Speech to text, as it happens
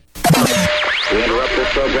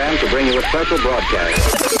program to bring you a special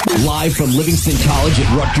broadcast. Live from Livingston College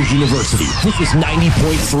at Rutgers University, this is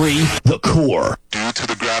 90.3 The Core. Due to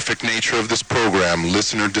the graphic nature of this program,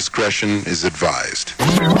 listener discretion is advised.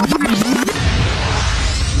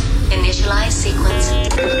 Initialize sequence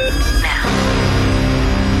now.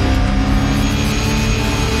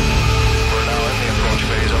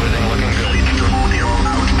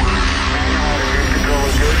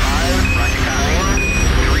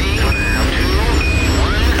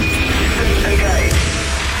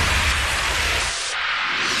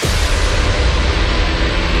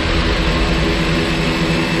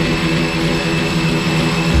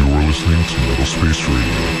 Listening to Metal Space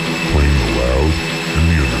Radio, playing the loud and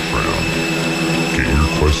the underground. Get your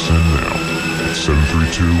requests in now at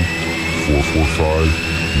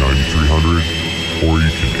 732-445-9300, or you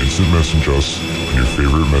can instant message us on your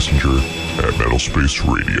favorite messenger at Metal Space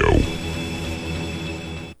Radio.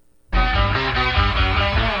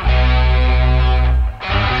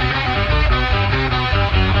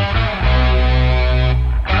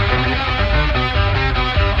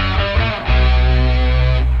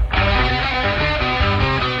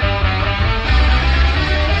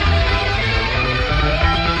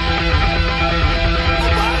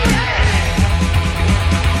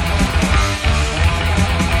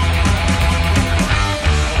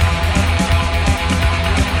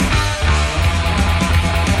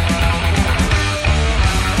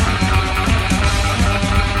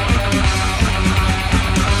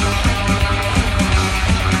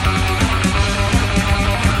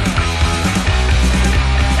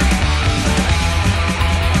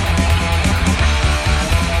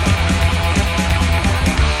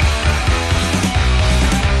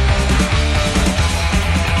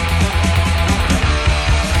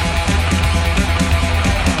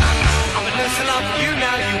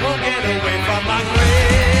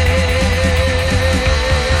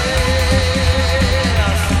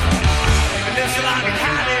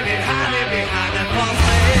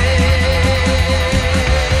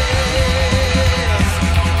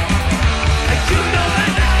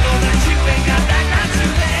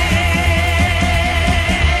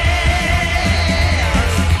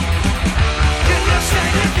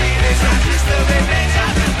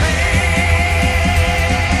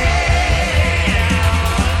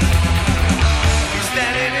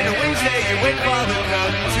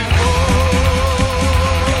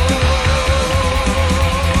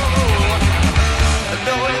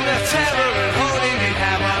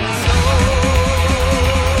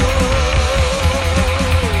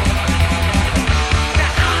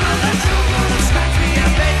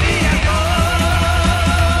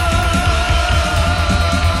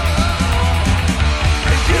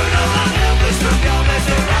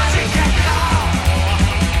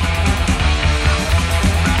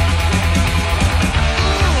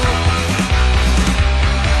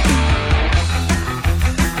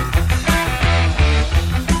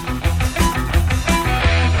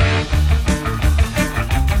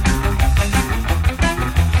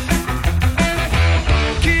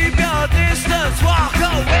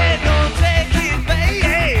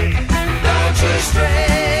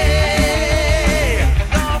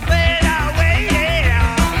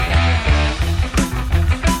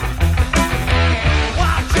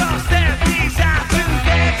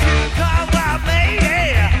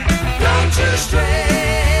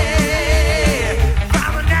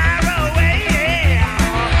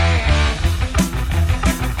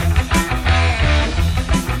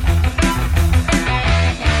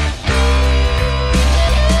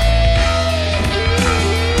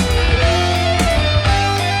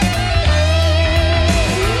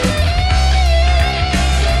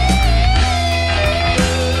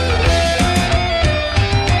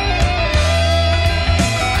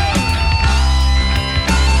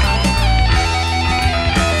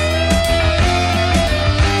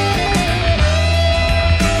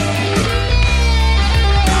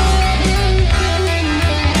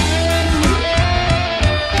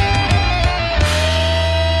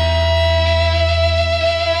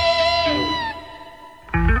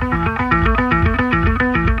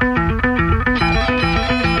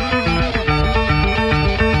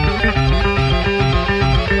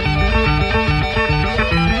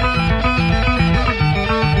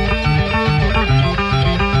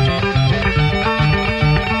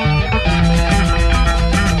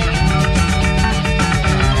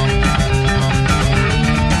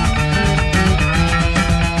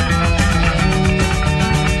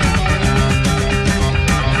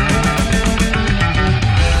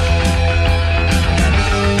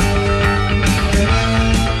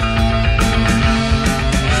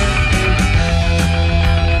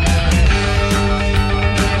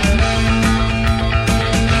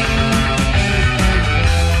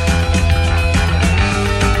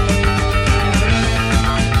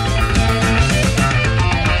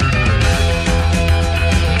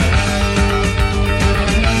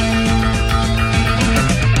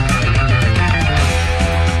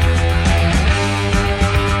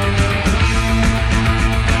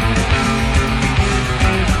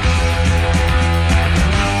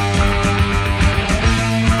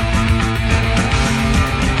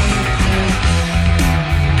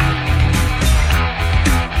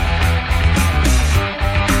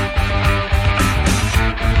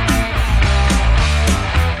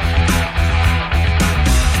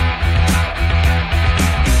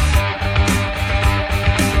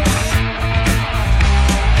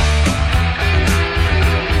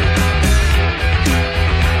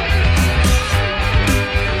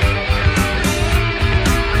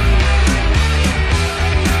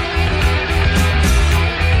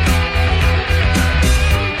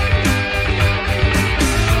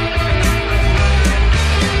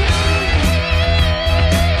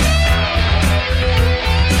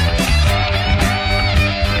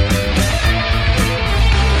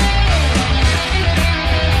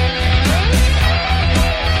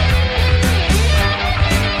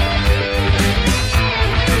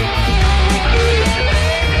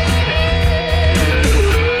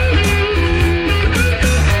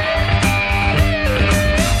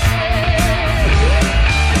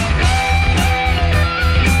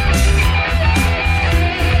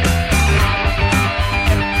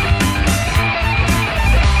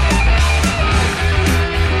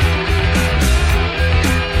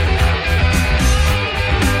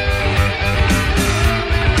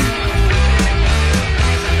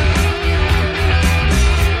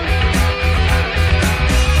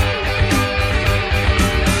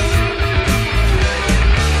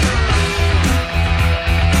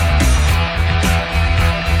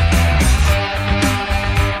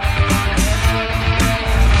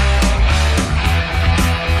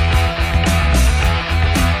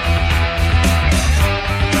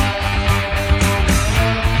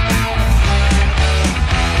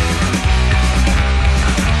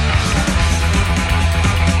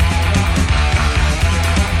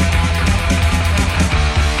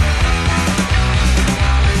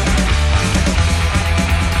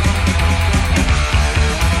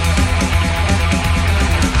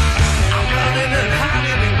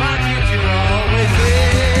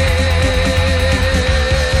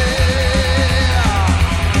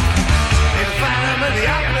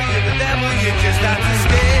 got to stay.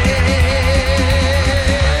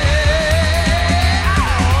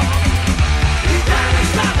 You gotta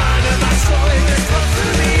stop under my soul, it's close to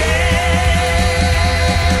the end.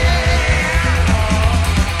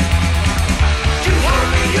 You want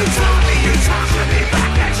me, you told me, you torture me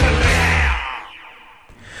back at your lair.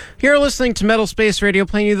 You're listening to Metal Space Radio,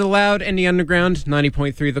 playing you the loud and the underground,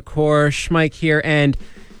 90.3 The Core. Schmike here, and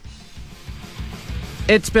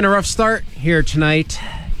it's been a rough start here tonight,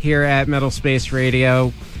 here at Metal Space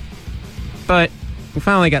Radio, but we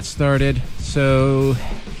finally got started, so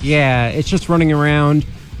yeah, it's just running around,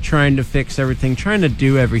 trying to fix everything, trying to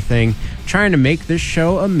do everything, trying to make this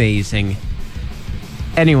show amazing.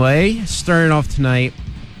 Anyway, starting off tonight,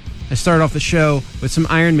 I started off the show with some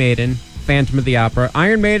Iron Maiden, Phantom of the Opera.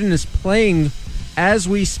 Iron Maiden is playing as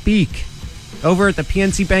we speak over at the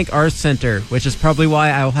PNC Bank Arts Center, which is probably why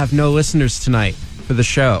I will have no listeners tonight for the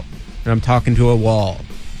show. And I'm talking to a wall.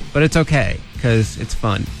 But it's okay, because it's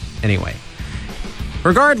fun. Anyway.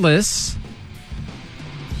 Regardless,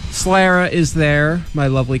 Slara is there, my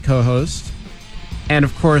lovely co-host. And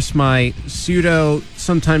of course, my pseudo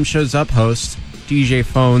sometimes shows up host, DJ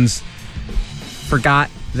Phones, forgot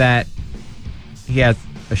that he had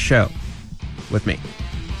a show with me.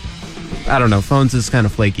 I don't know, Phones is kind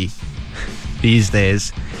of flaky these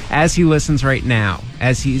days. As he listens right now,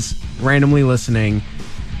 as he's randomly listening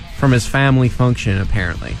from his family function,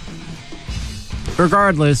 apparently.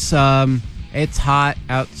 Regardless, it's hot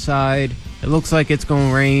outside. It looks like it's going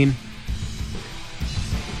to rain.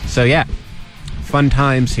 So yeah, fun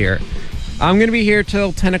times here. I'm going to be here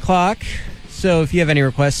till 10 o'clock. So if you have any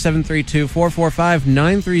requests,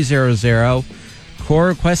 732-445-9300. Core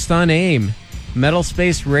request on AIM. Metal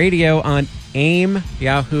Space Radio on AIM,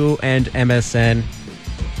 Yahoo, and MSN.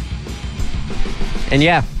 And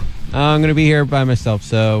yeah, I'm going to be here by myself,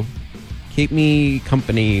 so keep me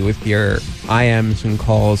company with your IMs and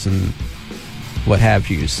calls and what have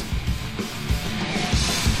yous.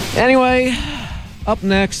 Anyway, up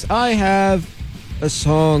next, I have a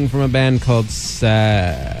song from a band called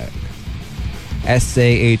SAHG,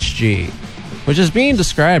 S-A-H-G, which is being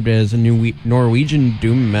described as a new Norwegian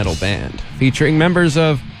doom metal band, featuring members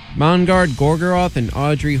of Mangard Gorgoroth and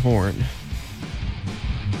Audrey Horn.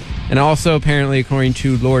 And also, apparently, according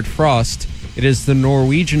to Lord Frost, it is the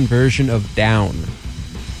Norwegian version of Down.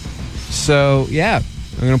 So, yeah,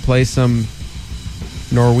 I'm going to play some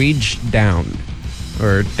Norwege Down,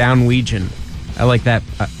 or Downwegian. I like that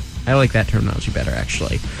terminology better,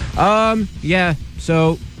 actually. Yeah,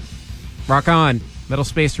 so, rock on. Metal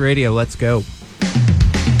Space Radio, let's go.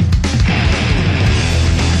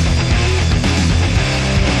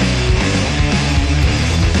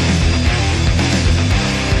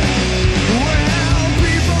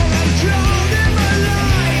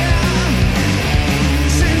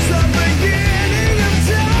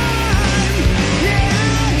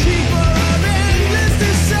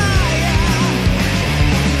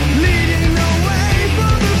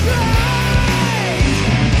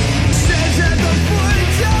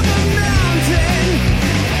 Mountain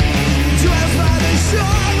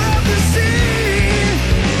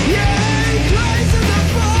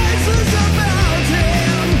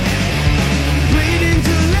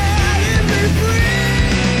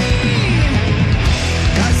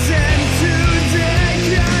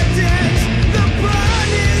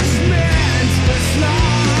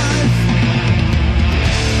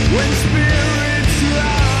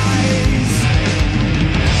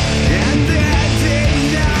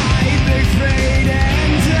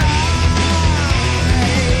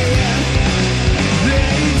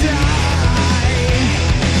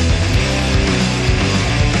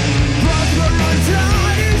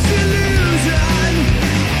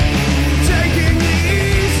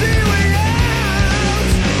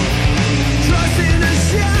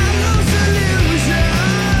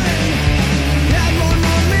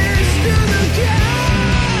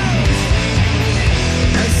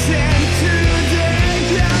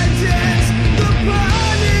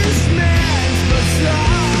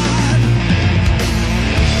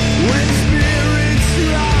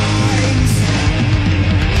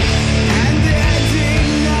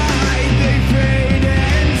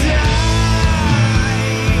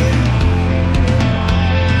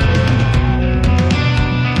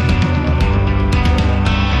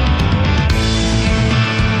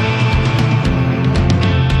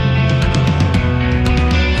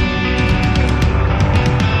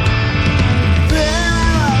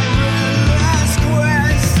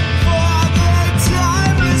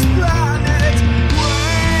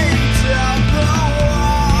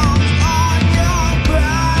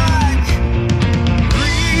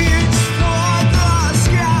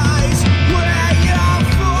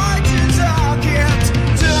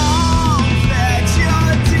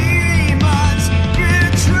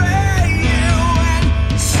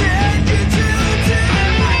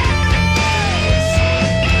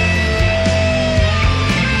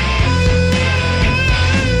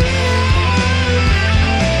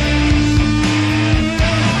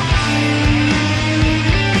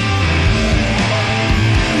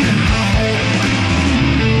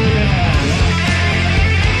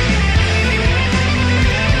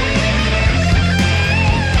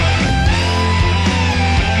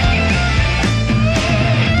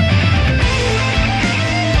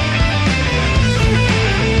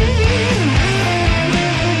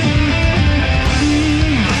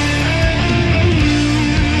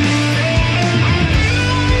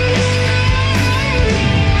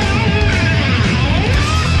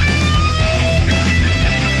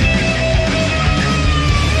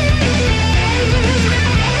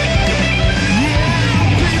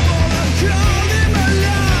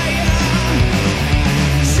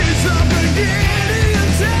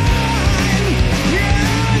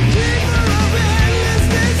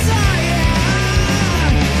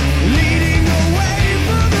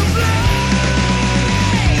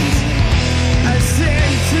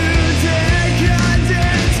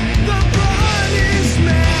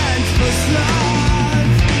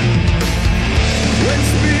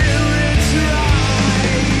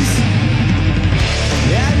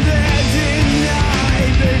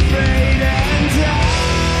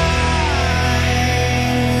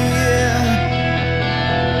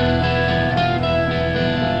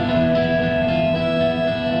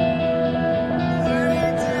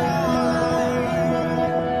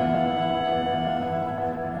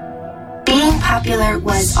popular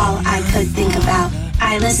was all I could think about.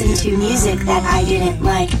 I listened to music that I didn't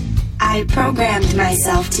like. I programmed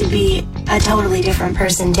myself to be a totally different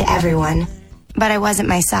person to everyone. But I wasn't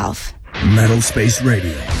myself. Metal Space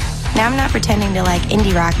Radio. Now I'm not pretending to like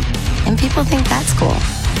indie rock, and people think that's cool.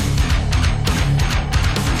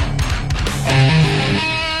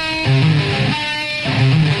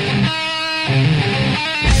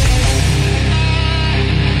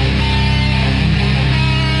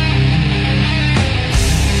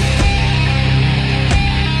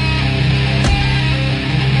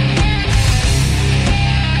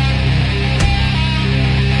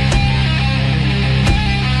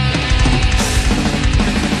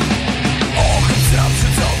 All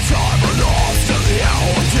conceptions of time are lost in the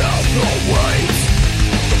hour.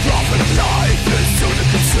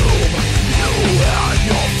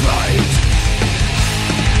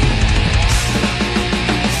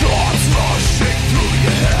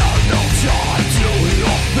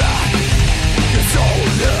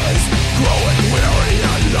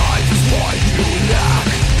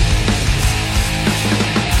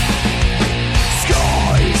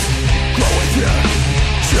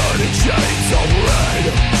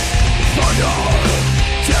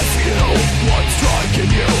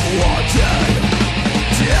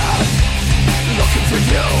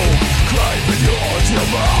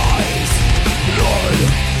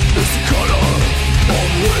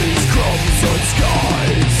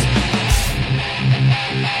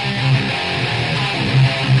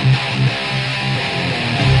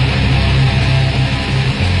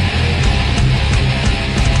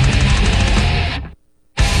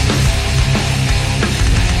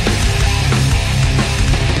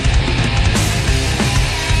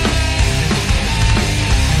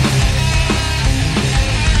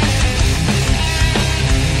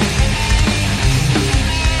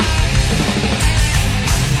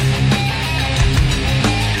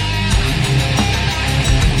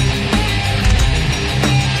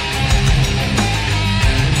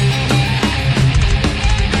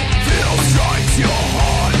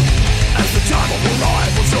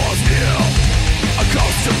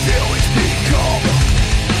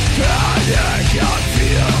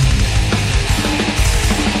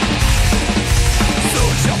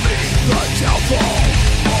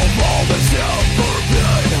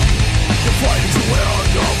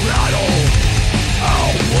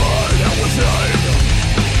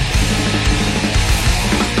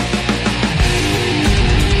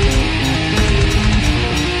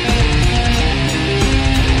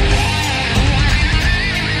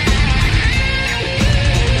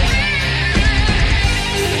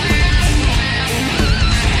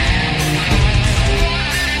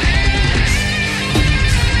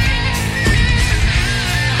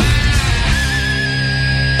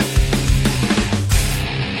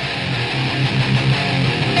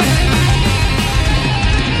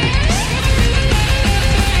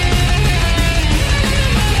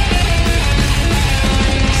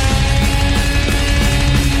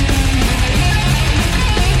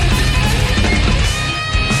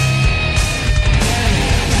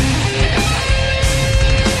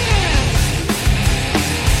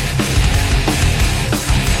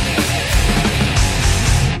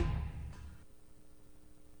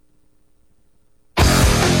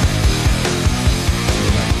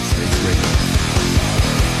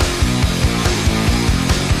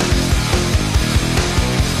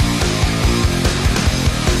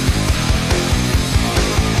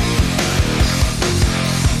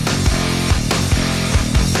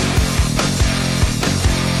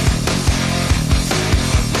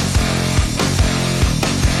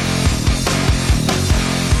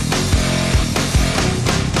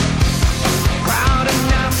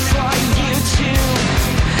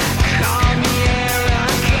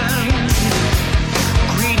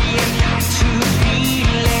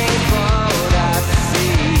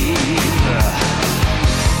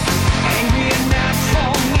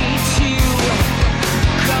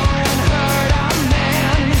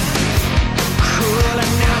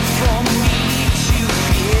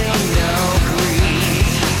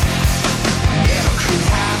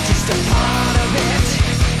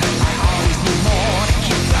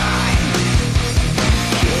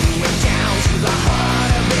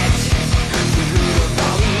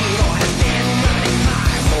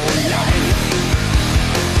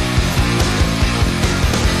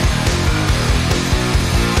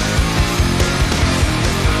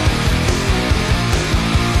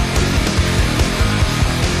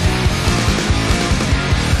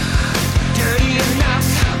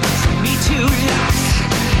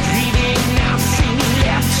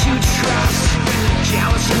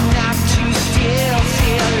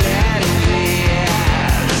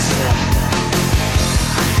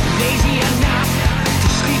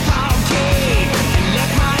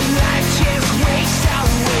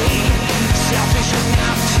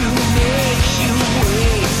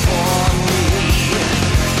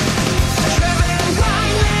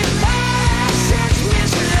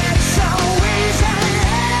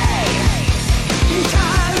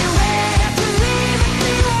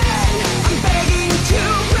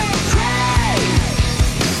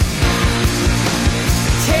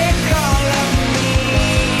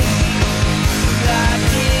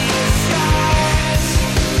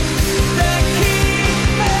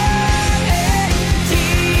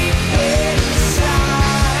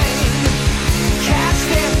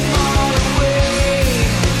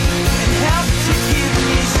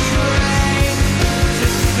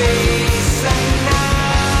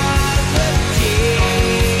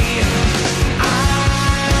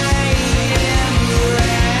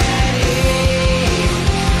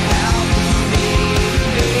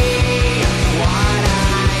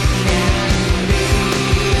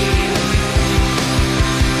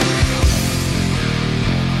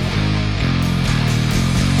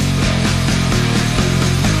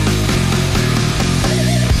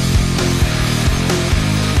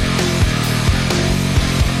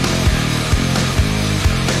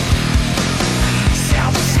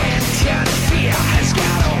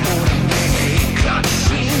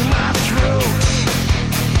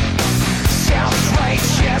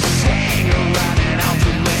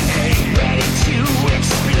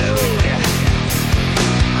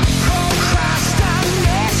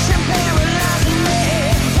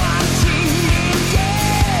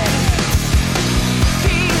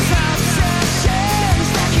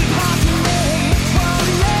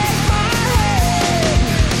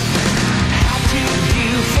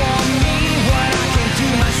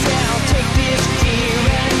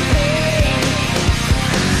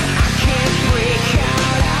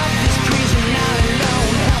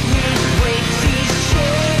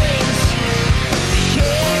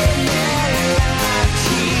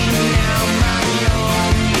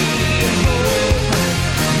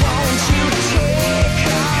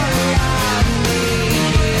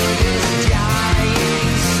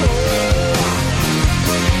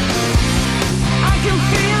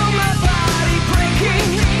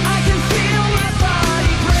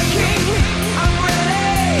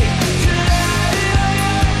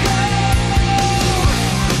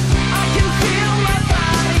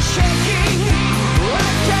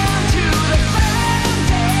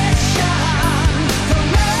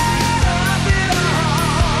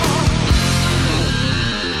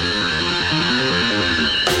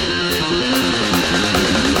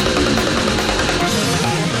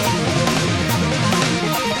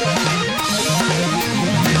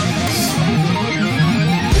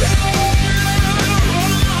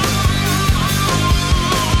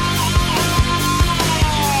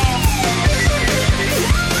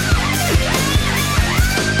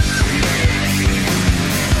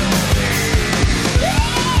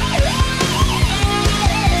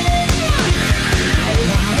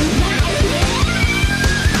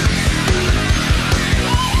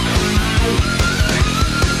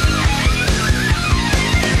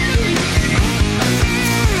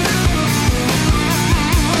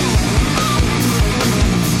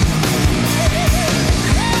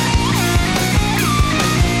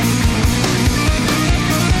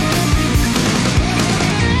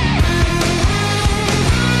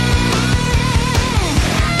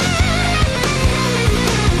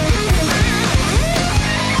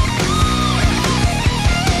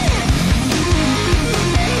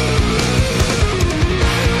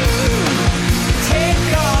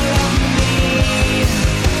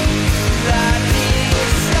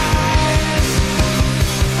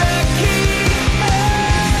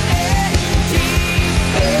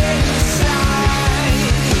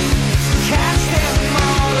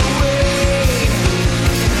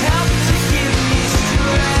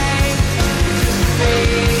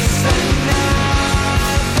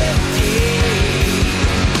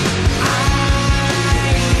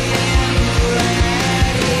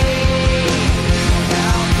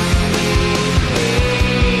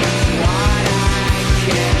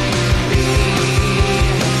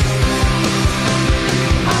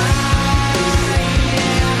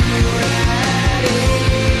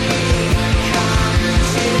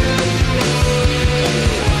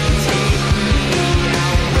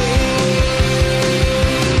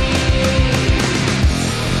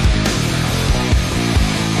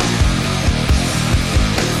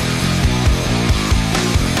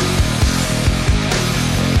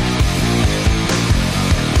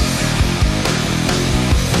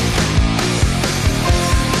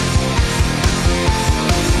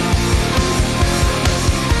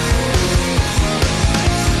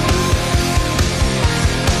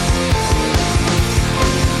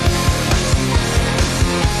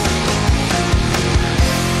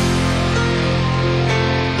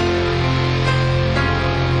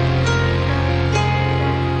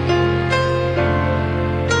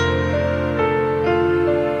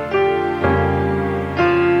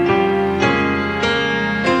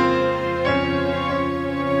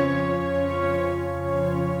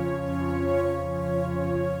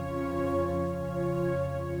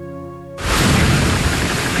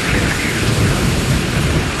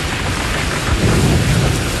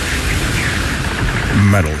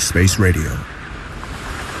 Metal Space Radio.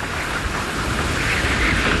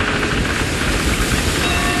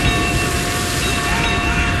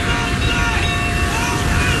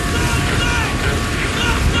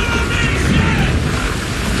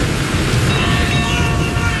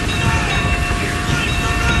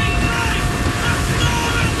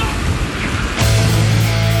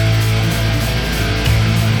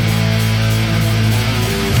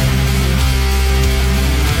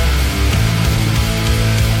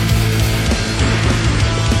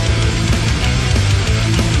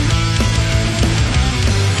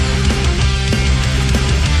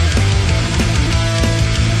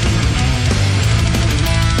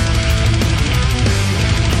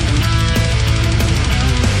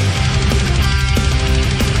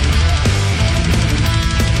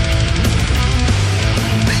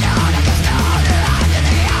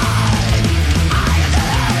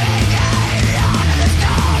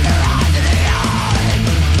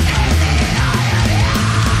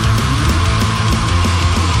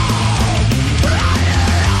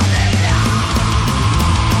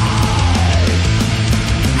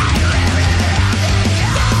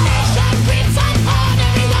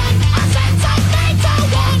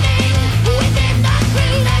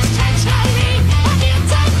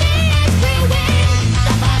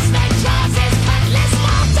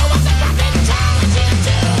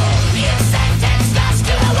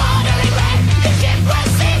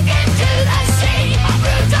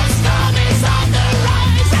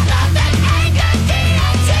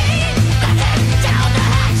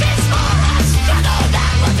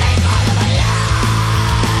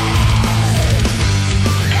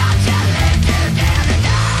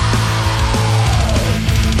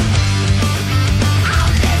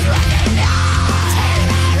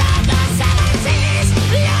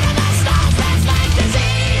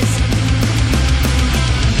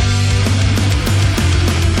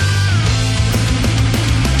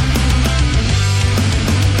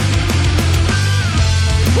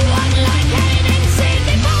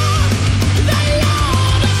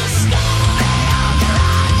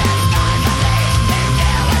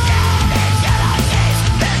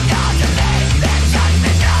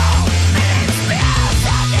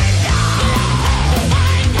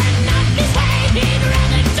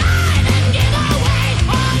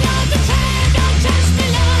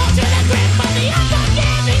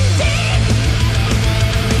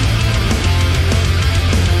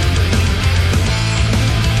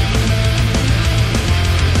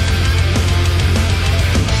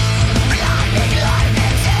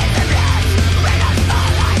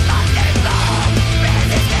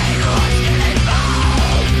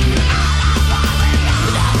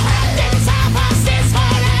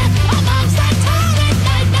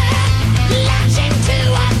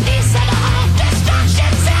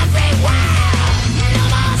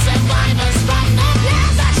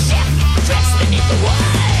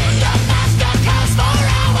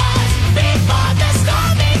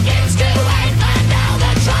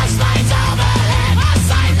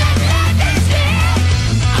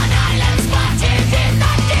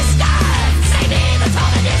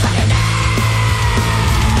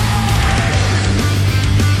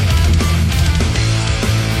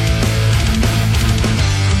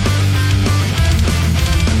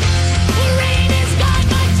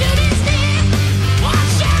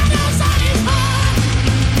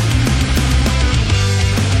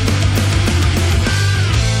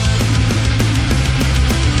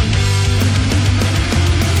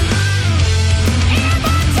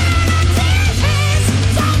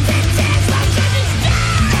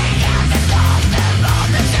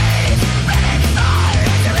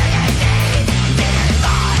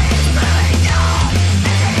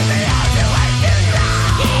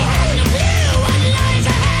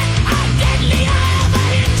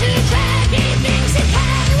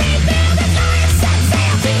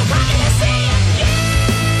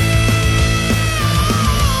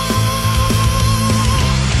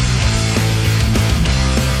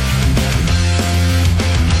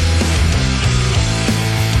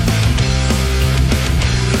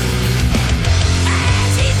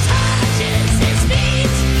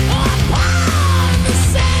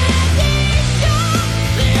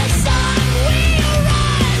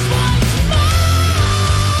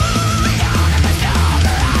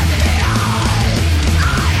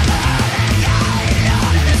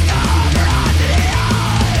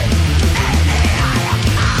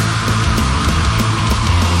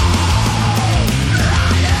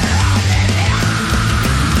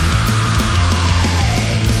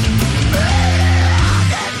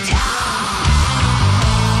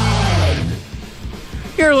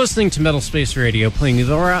 You're listening to Metal Space Radio, playing the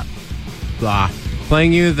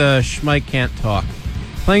Playing you the Schmike Can't Talk.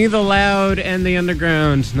 Playing you the Loud and the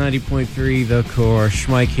Underground, 90.3 The Core.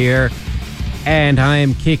 Schmike here. And I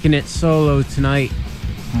am kicking it solo tonight.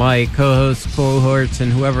 My co-hosts, cohorts, and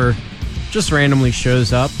whoever just randomly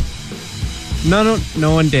shows up. No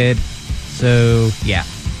one did. So, yeah.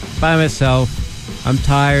 By myself. I'm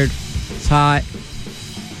tired. It's hot.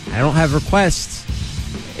 I don't have requests.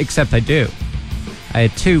 Except I do. I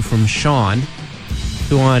had two from Sean,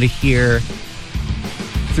 who wanted to hear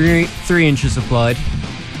 3 Inches of Blood,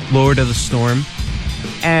 Lord of the Storm,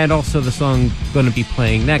 and also the song going to be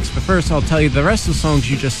playing next. But first, I'll tell you the rest of the songs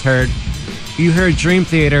you just heard. You heard Dream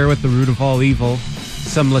Theater with The Root of All Evil,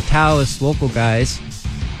 some Latalis local guys.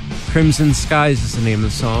 Crimson Skies is the name of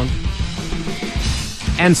the song.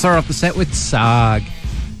 And start off the set with Sog,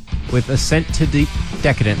 with Ascent to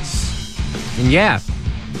Decadence. And yeah,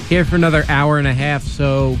 here for another hour and a half,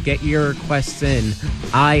 so get your requests in.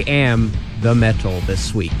 I am the metal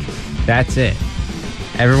this week. That's it.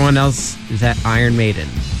 Everyone else is at Iron Maiden.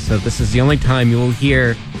 So this is the only time you will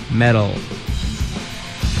hear metal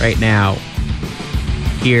right now.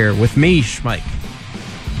 Here with me, Schmike,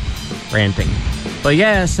 ranting. But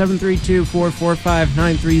yeah,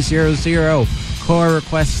 732-445-9300. Core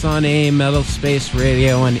requests on AIM, Metal Space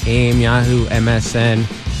Radio on AIM, Yahoo, MSN,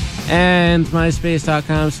 and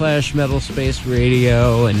myspace.com/Metal Space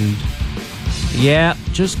Radio. And yeah,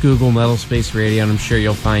 just Google Metal Space Radio and I'm sure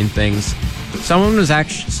you'll find things. Someone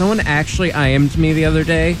actually IM'd me the other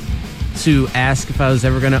day to ask if I was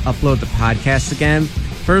ever going to upload the podcast again.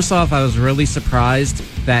 First off, I was really surprised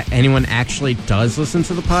that anyone actually does listen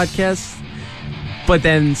to the podcast. But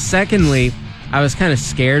then secondly, I was kind of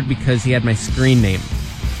scared because he had my screen name.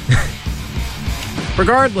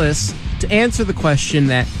 Regardless, to answer the question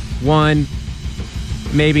that one,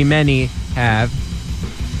 maybe many have,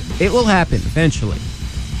 it will happen eventually.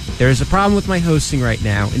 There is a problem with my hosting right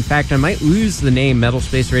now. In fact, I might lose the name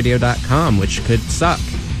metalspaceradio.com, which could suck.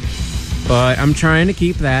 But I'm trying to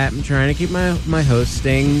keep that. I'm trying to keep my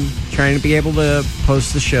hosting, trying to be able to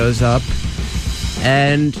post the shows up.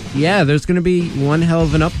 And yeah, there's going to be one hell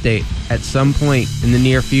of an update at some point in the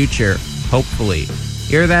near future, hopefully.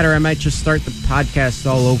 Either that or I might just start the podcast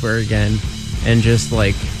all over again and just be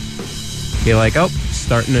like, oh,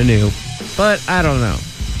 starting anew. But I don't know.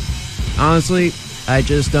 Honestly, I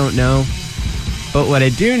just don't know. But what I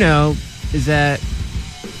do know is that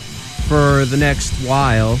for the next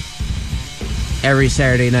while, every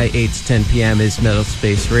Saturday night, 8 to 10 p.m. is Metal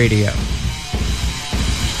Space Radio.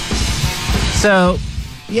 So,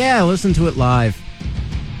 yeah, listen to it live.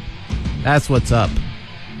 That's what's up.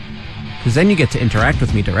 Because then you get to interact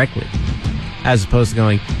with me directly. As opposed to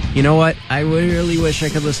going, you know what, I really wish I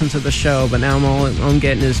could listen to the show, but now I'm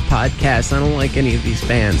getting this podcast. I don't like any of these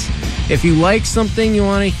bands. If you like something you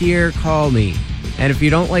want to hear, call me. And if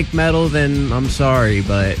you don't like metal, then I'm sorry,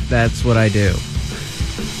 but that's what I do.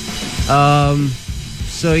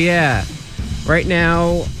 So yeah. Right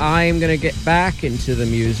now, I'm going to get back into the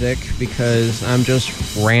music because I'm just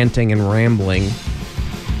ranting and rambling.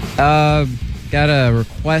 Got a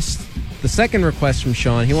request, the second request from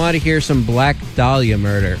Sean. He wanted to hear some Black Dahlia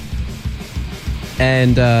Murder.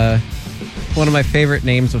 And one of my favorite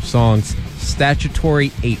names of songs,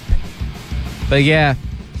 Statutory Ape. But yeah,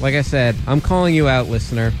 like I said, I'm calling you out,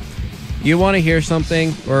 listener. You want to hear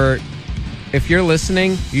something, or if you're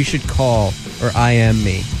listening, you should call or IM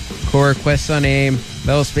me. Core requests on AIM,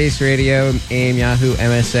 Metal Space Radio, AIM, Yahoo,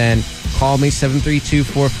 MSN. Call me,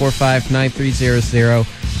 732-445-9300.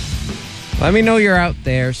 Let me know you're out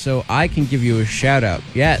there so I can give you a shout-out.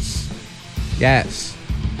 Yes.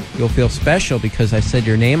 You'll feel special because I said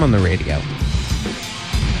your name on the radio.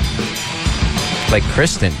 Like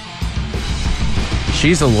Kristen.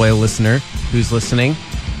 She's a loyal listener who's listening.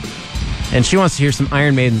 And she wants to hear some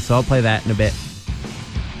Iron Maiden, so I'll play that in a bit.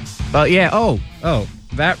 But yeah, oh.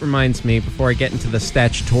 That reminds me, before I get into the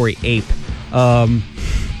Statutory Ape, Iron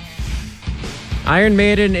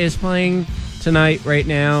Maiden is playing tonight, right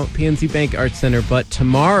now, PNC Bank Arts Center, but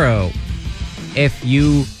tomorrow, if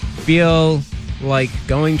you feel like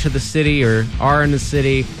going to the city or are in the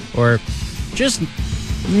city or just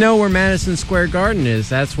know where Madison Square Garden is,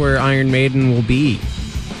 that's where Iron Maiden will be.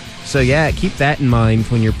 So yeah, keep that in mind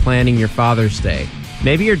when you're planning your Father's Day.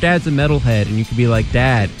 Maybe your dad's a metalhead and you could be like,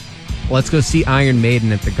 Dad, let's go see Iron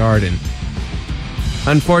Maiden at the Garden.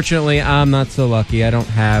 Unfortunately, I'm not so lucky. I don't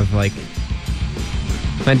have, my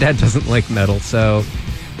dad doesn't like metal, so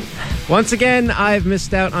once again, I've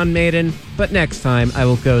missed out on Maiden, but next time I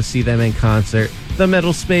will go see them in concert. The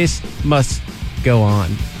metal space must go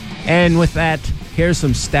on. And with that, here's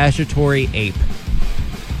some Statutory Ape.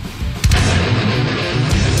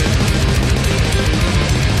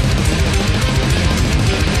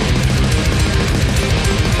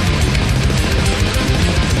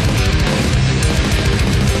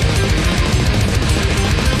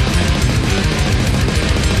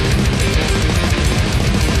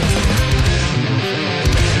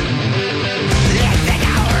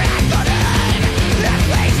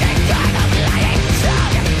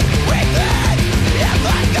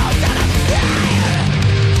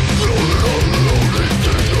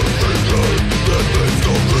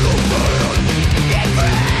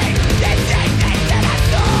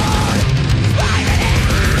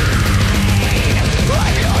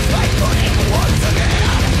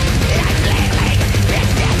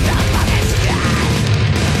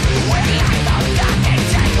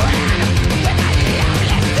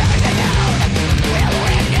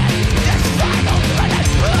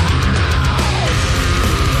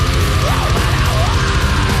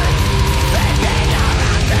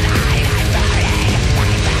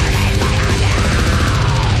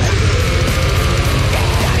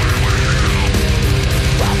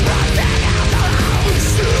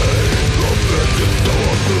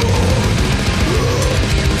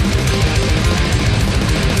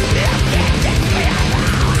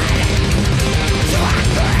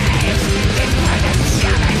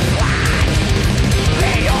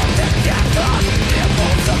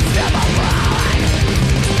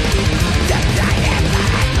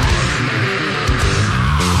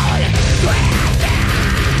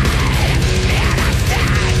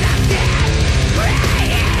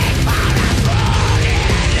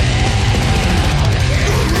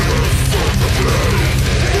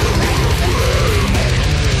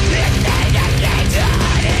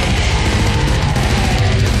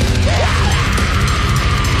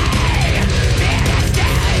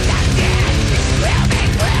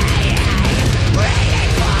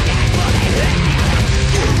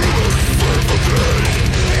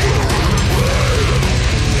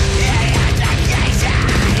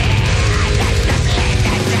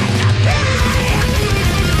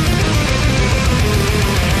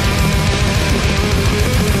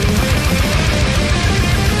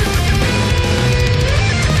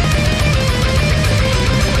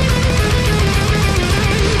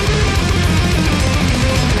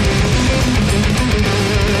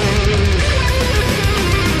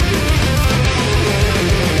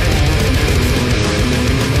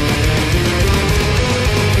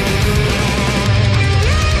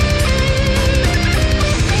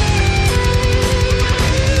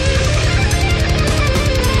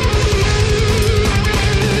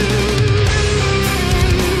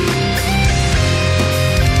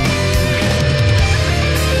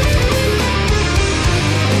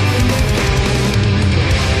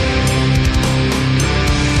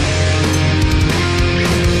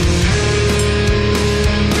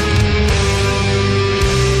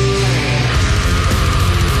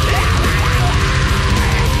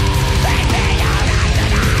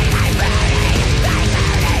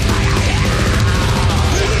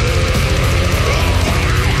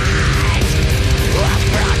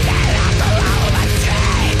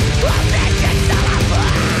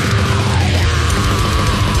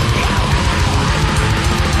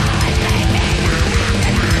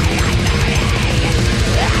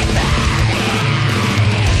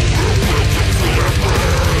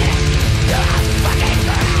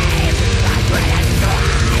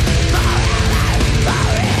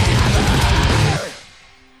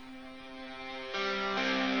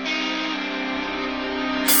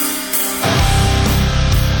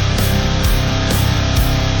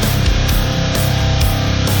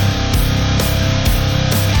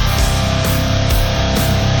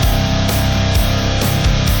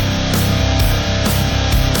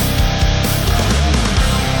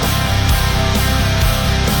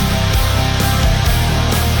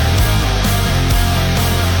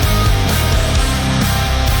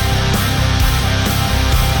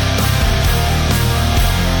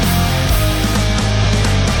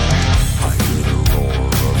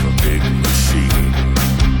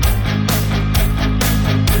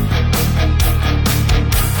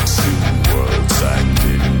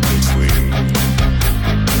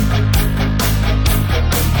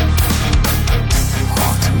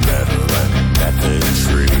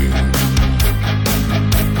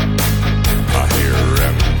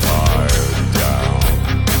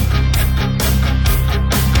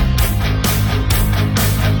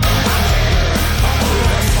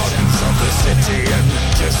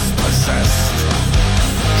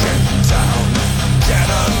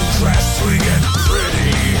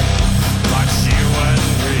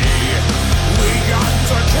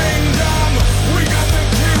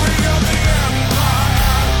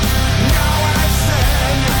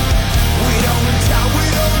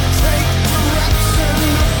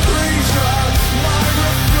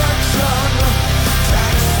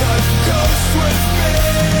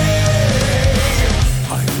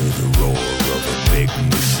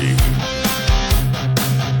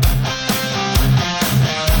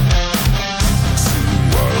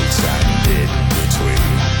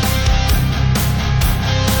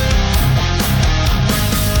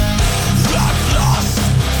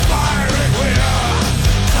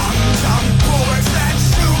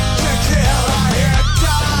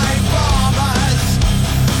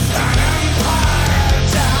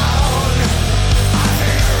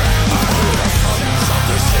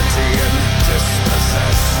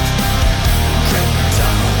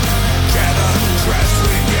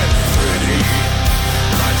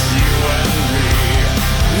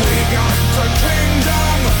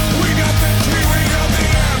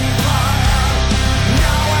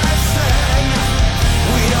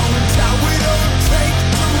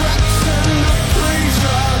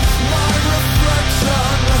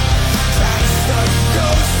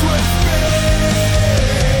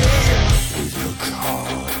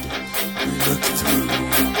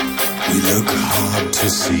 hard to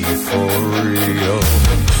see for real.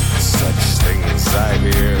 Such things I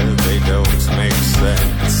hear, they don't make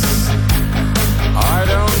sense. I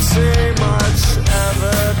don't see much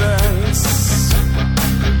evidence.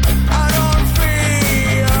 I don't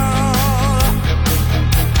feel.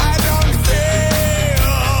 I don't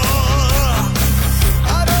feel.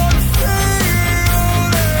 I don't feel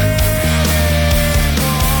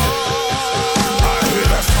anymore. I hear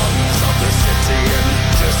the sons of the city and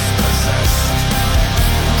dispossessed.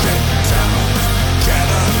 Get down, get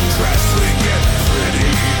undressed, we get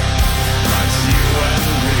pretty. That's you and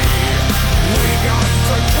me. We got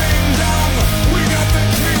the kingdom, we got the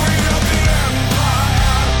king, we got the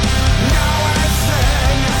empire. Now and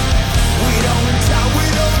then, we don't doubt, we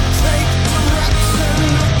don't take direction.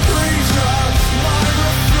 Appreciate my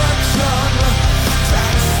reflection.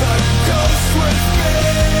 That's the ghost with me.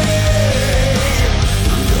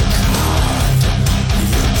 Look hard,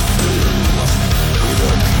 look through.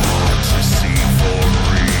 Look hard to see for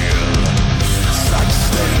real. Such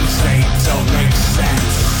things, they don't make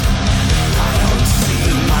sense. I don't see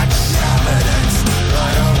much evidence. I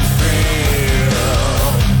don't feel.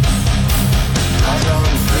 I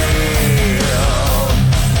don't feel.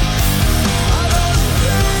 I don't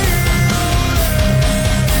feel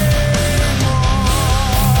anymore.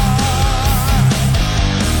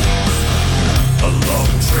 A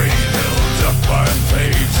long train held up by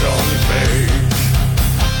page on page.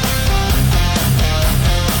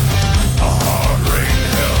 A hard rain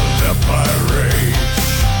held up by rage.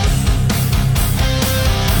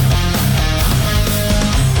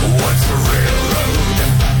 Once a railroad,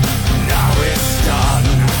 now it's done.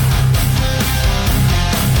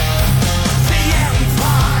 The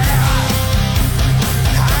empire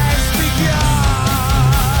has begun.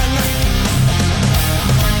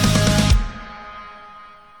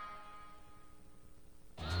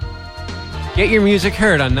 Get your music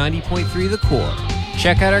heard on 90.3 The Core.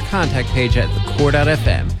 Check out our contact page at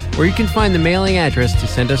thecore.fm, where you can find the mailing address to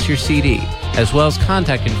send us your CD, as well as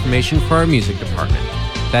contact information for our music department.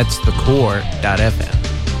 That's thecore.fm.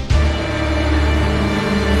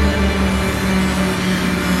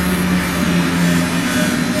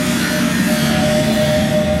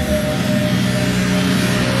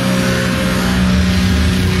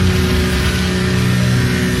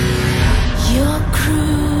 Your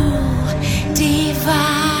cruel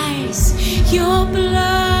device, your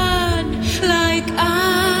blood like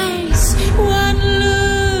ice. One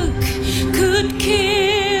look could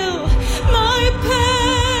kill my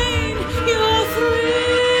pain, your thrill.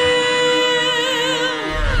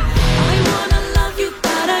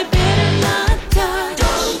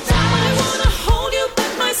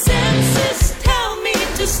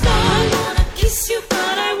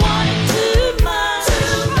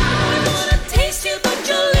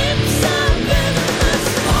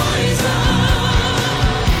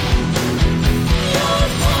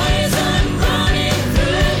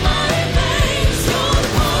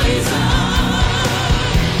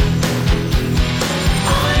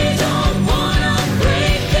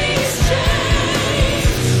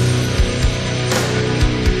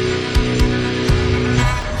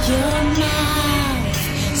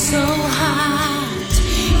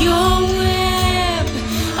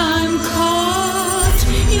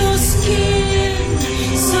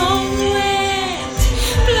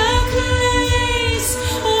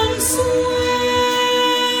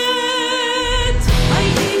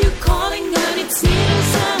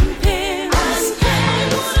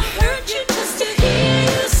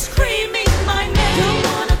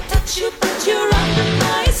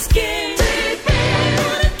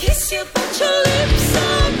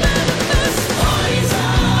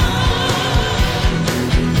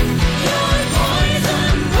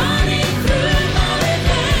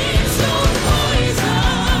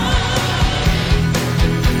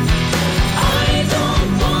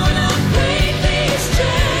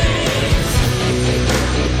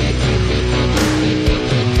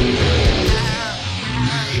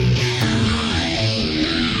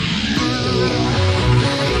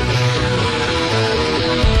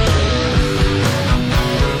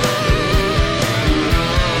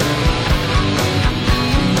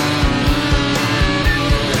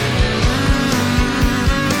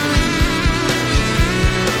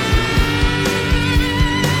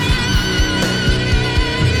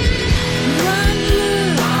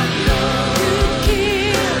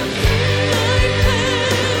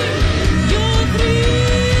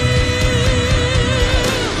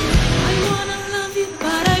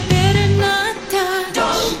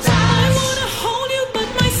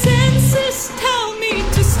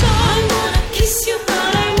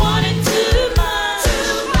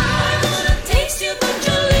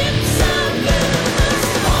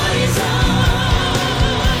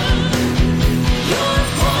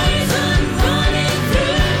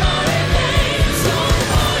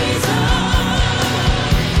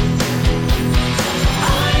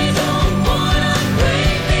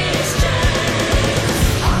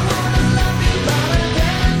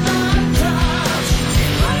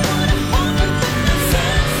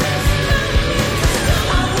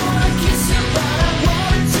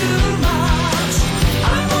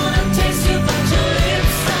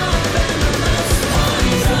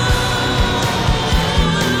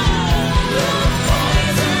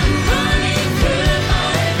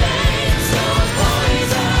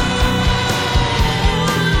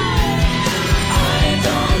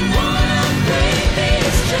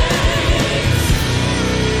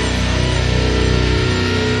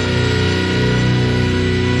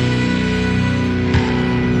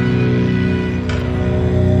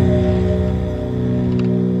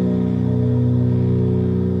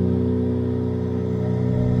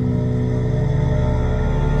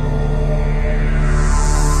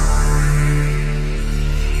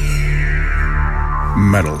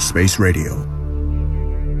 Metal Space Radio.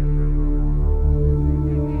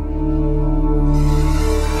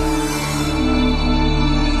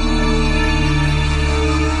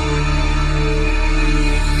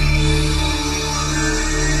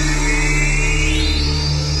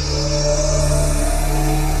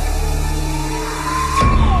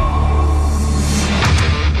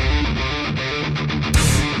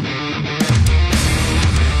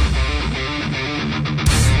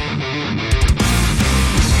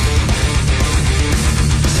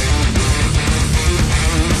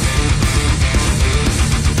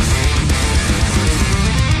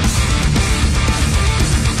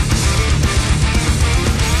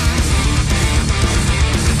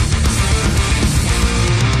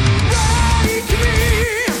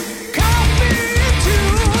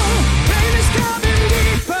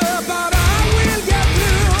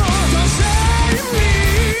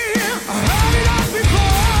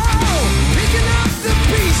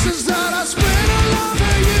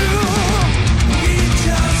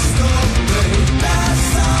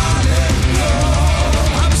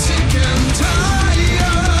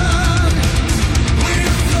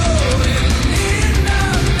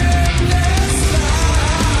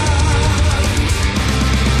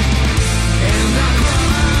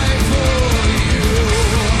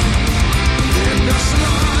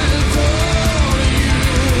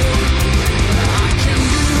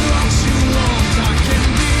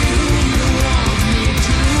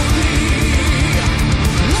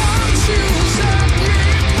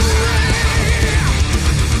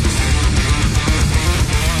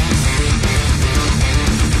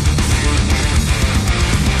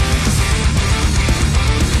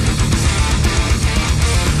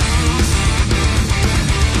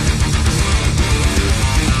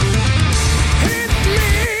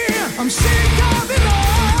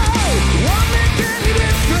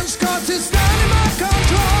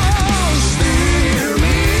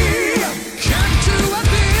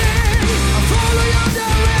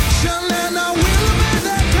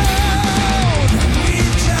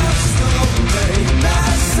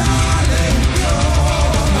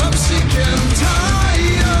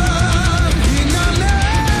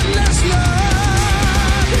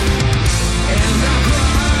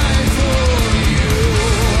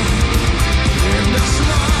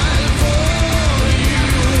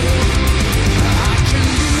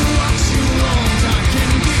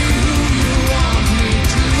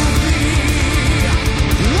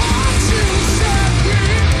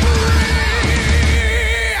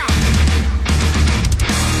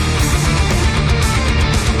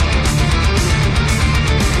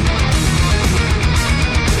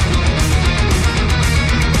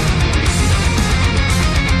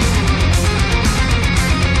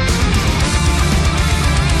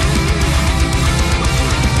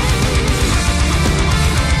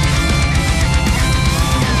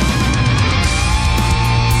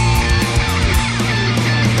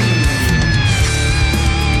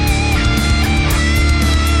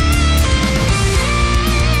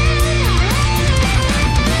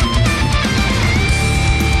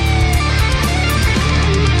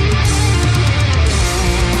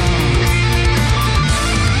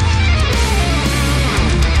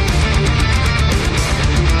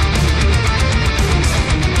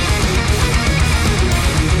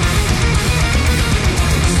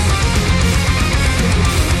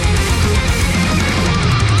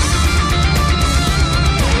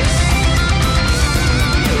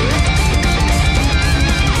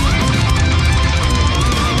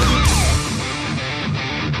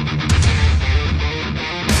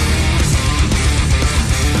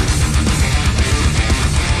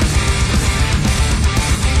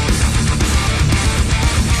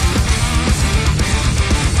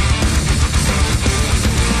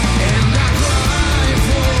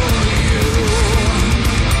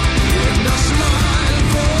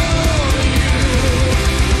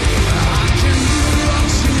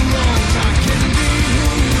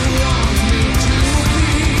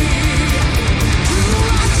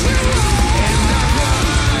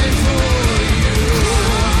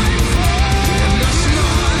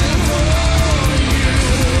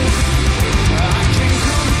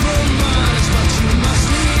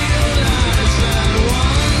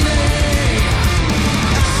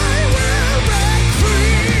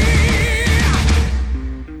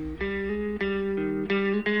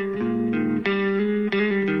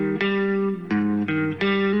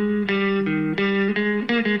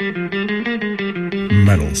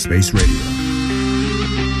 Metal Space Radio.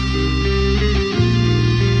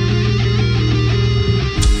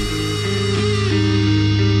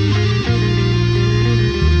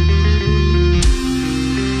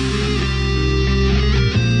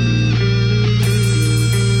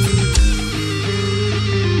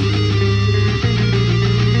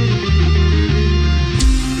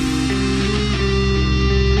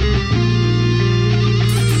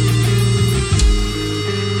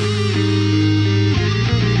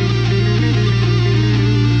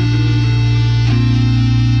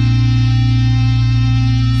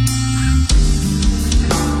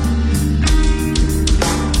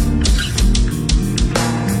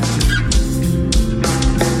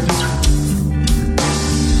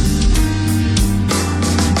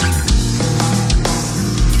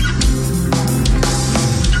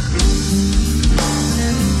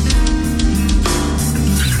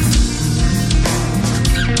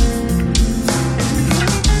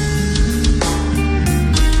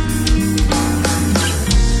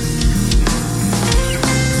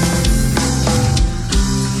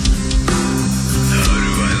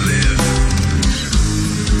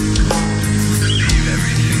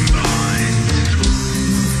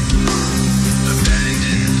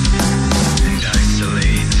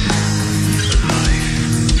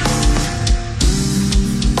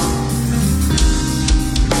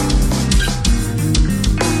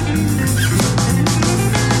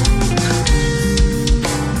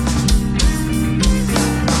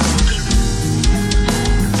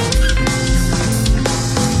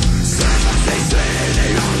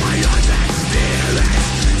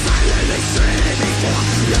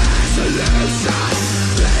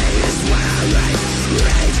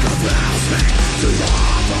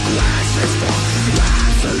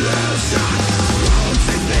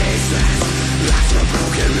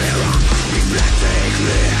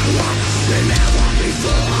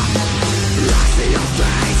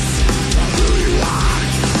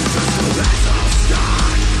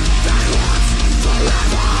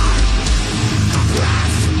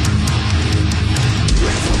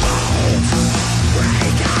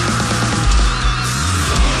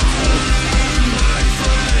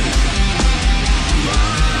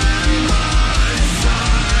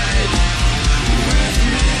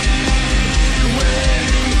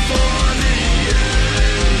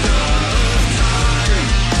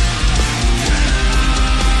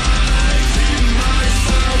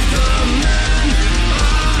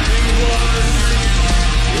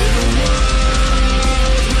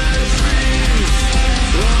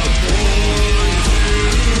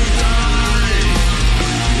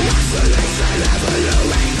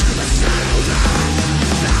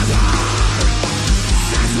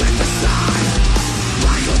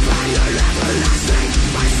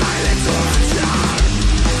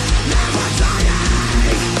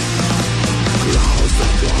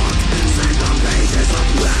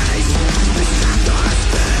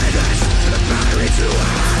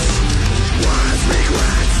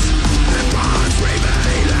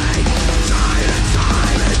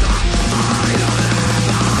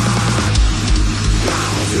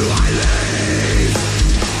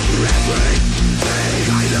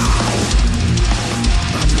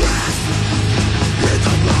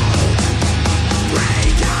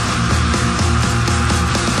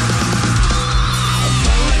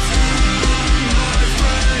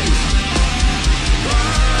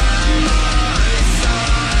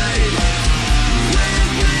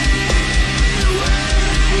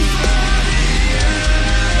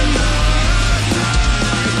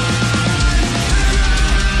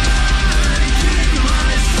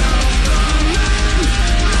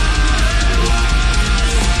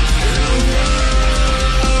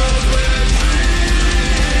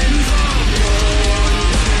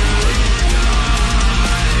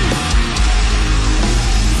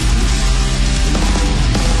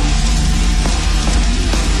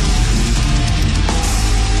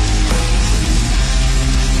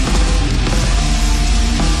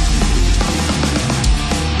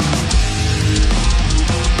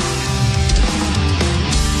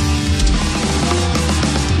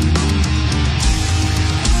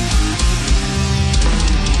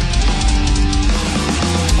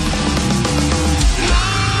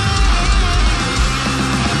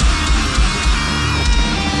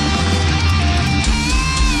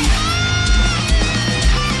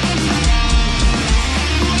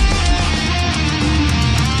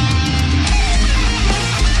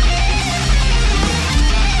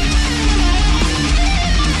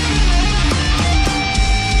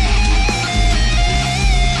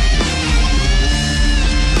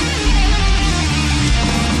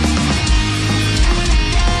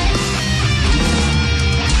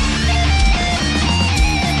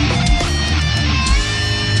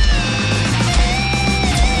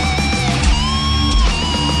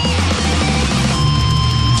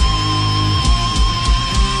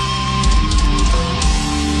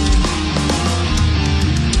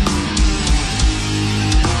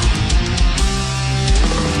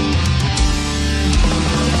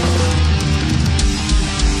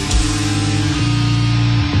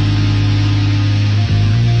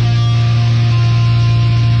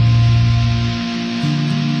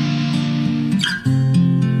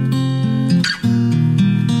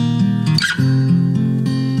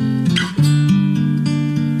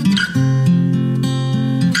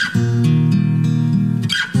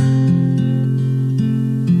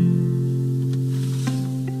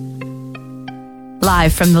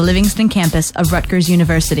 Live from the Livingston campus of Rutgers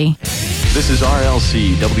University. This is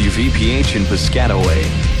RLC WVPH in Piscataway.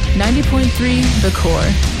 90.3 The Core.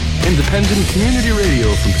 Independent community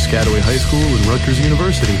radio from Piscataway High School and Rutgers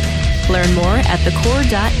University. Learn more at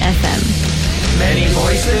thecore.fm. Many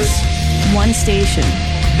voices. One station.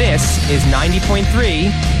 This is 90.3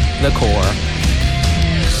 The Core.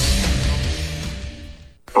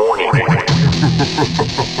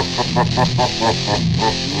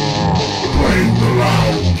 Playing the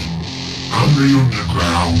loud and the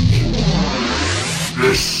underground.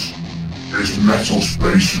 This is Metal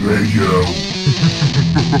Space Radio. 3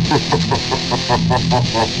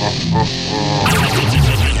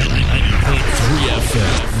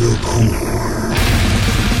 FM. The Core.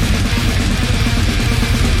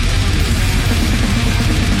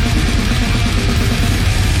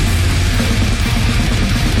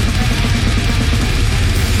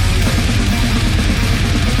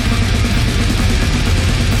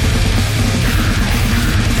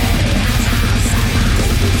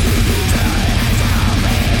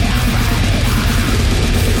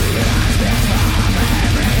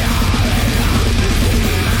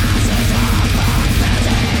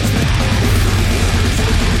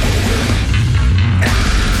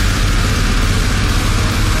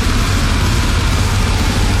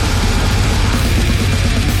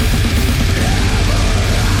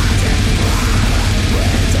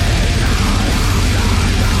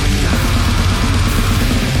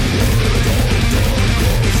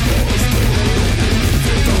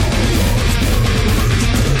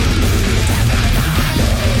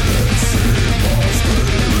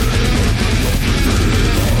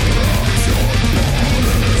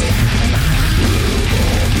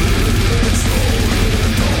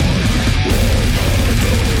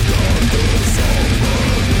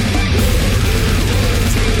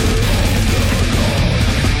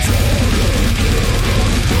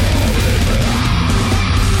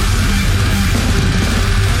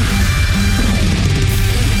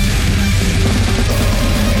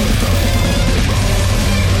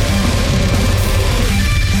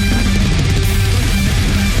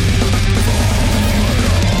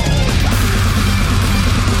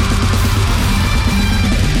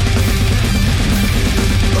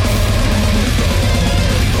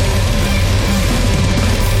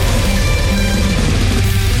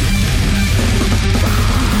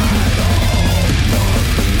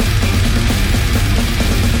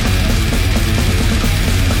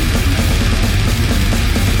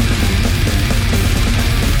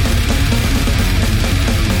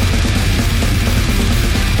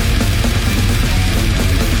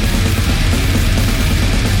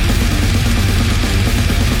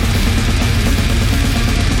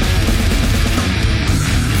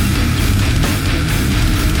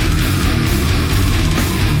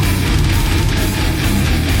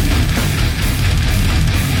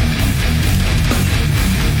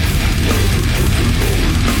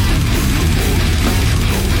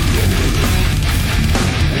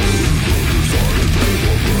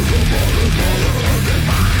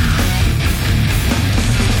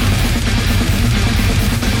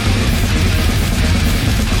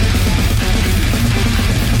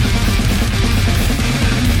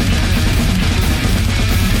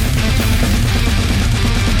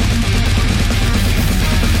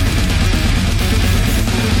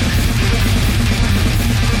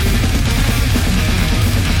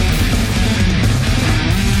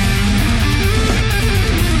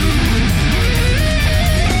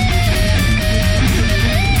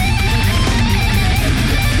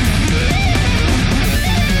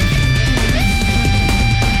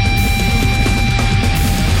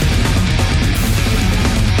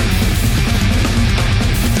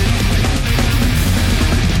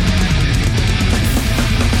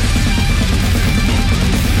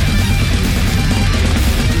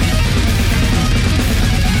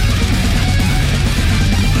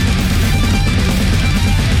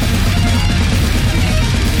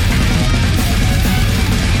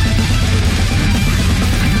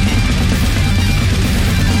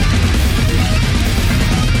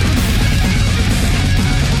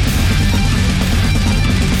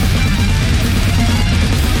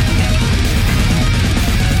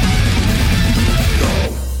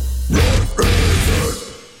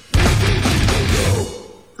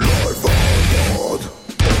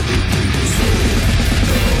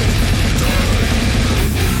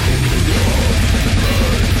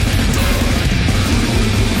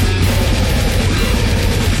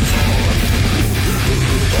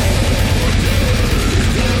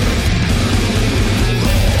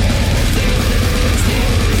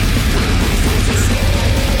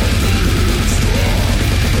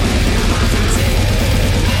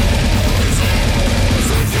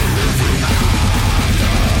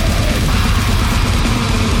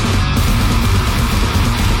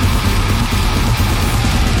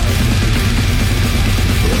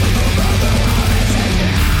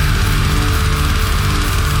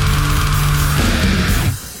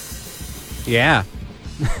 Yeah.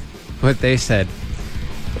 What they said.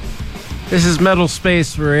 This is Metal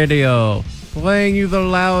Space Radio, playing you the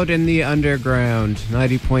loud and the underground.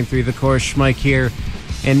 90.3 The Core, Schmike here,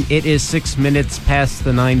 and it is 6 minutes past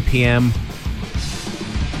the 9 p.m.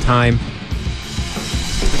 time.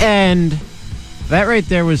 And that right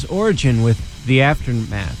there was Origin with The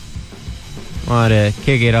Aftermath. Want to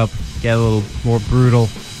kick it up, get a little more brutal,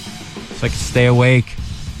 so I can stay awake.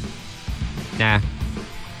 Nah.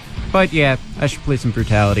 But yeah, I should play some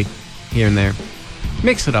brutality here and there.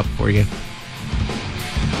 Mix it up for you.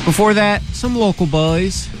 Before that, some local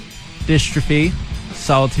boys. Dystrophy,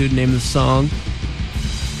 Solitude, name of the song.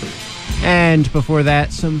 And before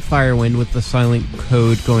that, some Firewind with the Silent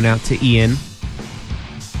Code going out to Ian.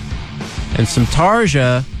 And some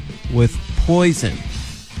Tarja with Poison.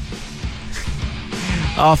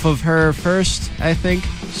 Off of her first, I think,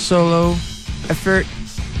 solo effort,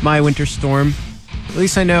 My Winter Storm. At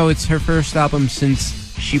least I know it's her first album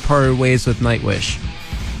since she parted ways with Nightwish.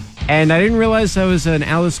 And I didn't realize that was an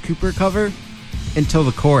Alice Cooper cover until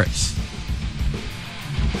the chorus.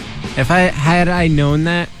 If I known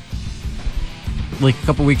that like a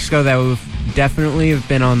couple weeks ago, that would definitely have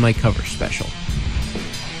been on my cover special.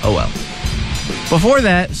 Oh well. Before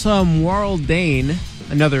that, some Warl Dane,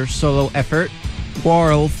 another solo effort.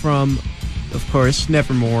 Warl from, of course,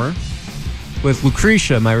 Nevermore, with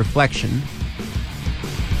Lucretia, My Reflection.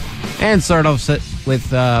 And start off set with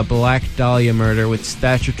Black Dahlia Murder with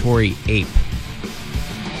Statutory Ape.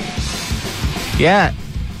 Yeah,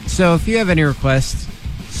 so if you have any requests,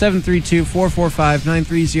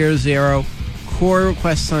 732-445-9300, core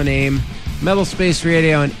requests on AIM, Metal Space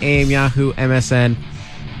Radio on AIM, Yahoo, MSN.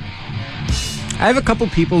 I have a couple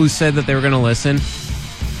people who said that they were going to listen.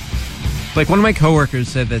 Like, one of my coworkers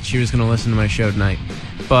said that she was going to listen to my show tonight,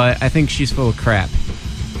 but I think she's full of crap.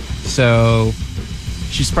 So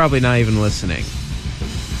she's probably not even listening.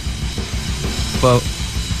 But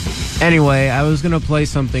anyway, I was going to play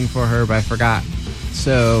something for her, but I forgot.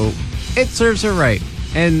 So it serves her right,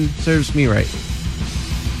 and serves me right.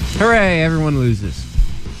 Hooray, everyone loses.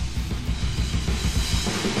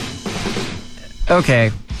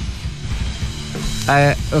 Okay.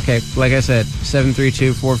 Like I said,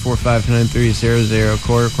 732-445-9300,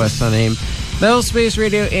 core requests on AIM. Metal Space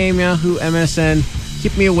Radio, AIM, Yahoo, MSN.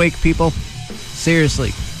 Keep me awake, people.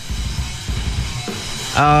 Seriously.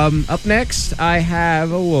 Up next, I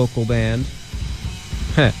have a local band.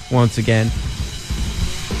 Once again.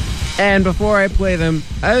 And before I play them,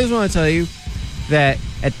 I just want to tell you that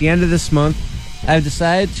at the end of this month, I've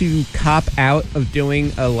decided to cop out of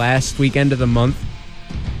doing a last weekend of the month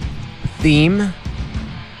theme,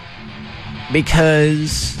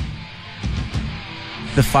 because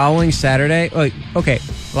the following Saturday,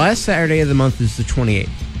 last Saturday of the month is the 28th.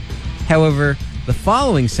 However, the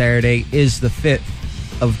following Saturday is the 5th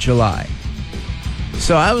of July.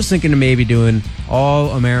 So I was thinking of maybe doing all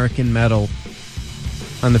American metal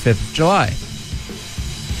on the 5th of July.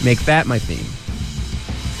 Make that my theme.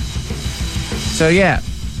 So yeah,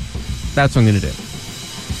 that's what I'm going to do.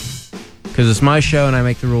 Because it's my show and I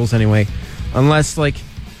make the rules anyway. Unless, like,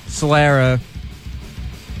 Solara,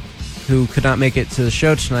 who could not make it to the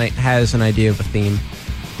show tonight, has an idea of a theme.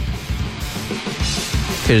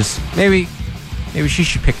 Because maybe she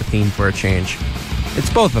should pick a theme for a change. It's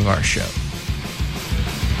both of our show.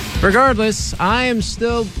 Regardless, I am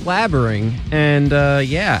still blabbering, and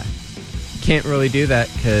yeah, can't really do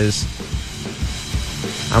that because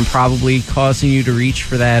I'm probably causing you to reach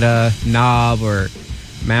for that knob or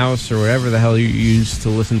mouse or whatever the hell you use to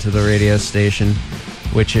listen to the radio station,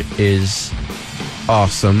 which it is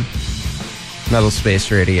awesome. Metal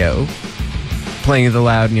Space Radio. Playing the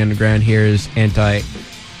loud and the underground here is Anticosm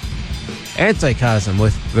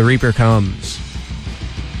with The Reaper Comes.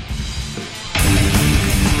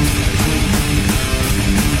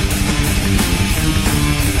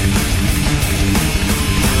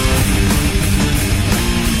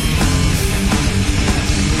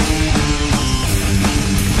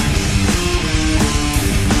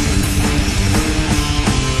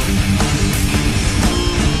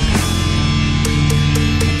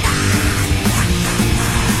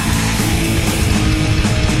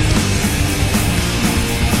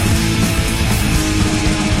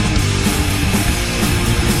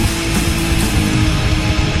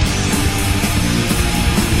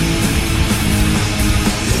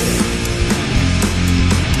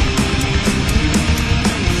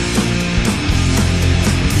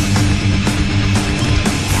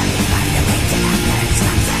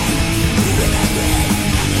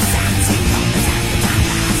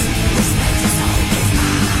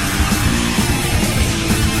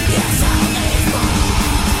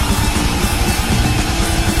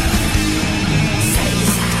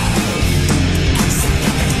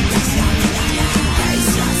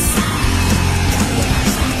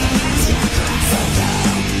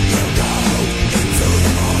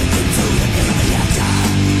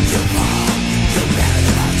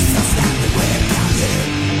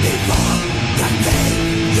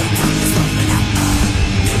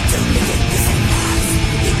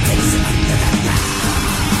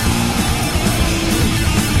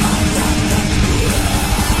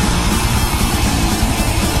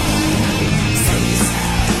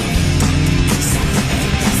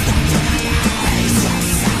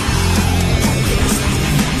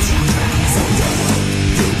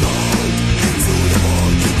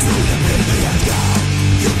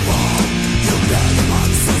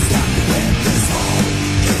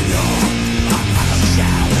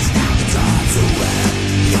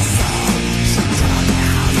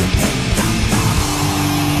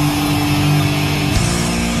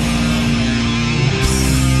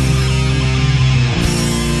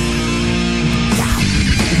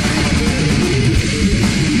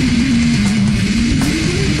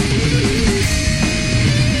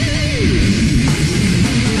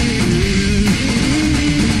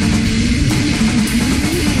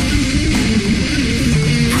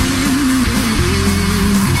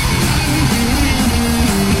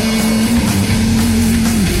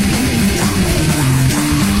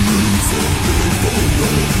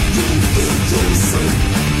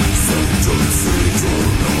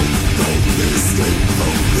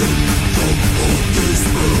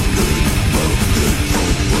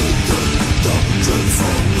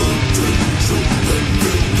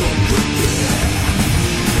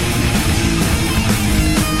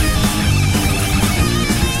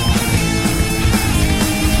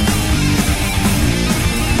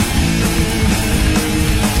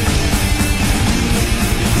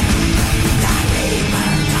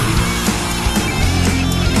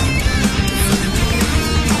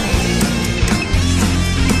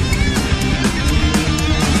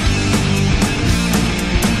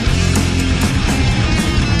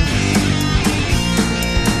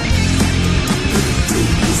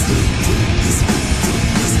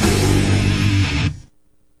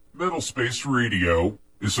 Metal Space Radio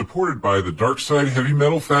is supported by the Darkside Heavy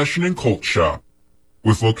Metal Fashion and Cult Shop.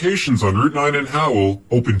 With locations on Route 9 in Howell,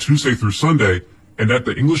 open Tuesday through Sunday, and at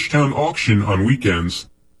the Englishtown auction on weekends,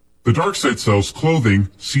 the Darkside sells clothing,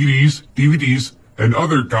 CDs, DVDs, and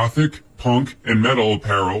other gothic, punk, and metal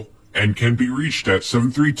apparel, and can be reached at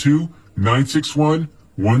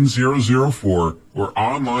 732-961-1004 or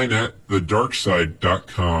online at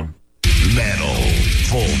thedarkside.com. Metal.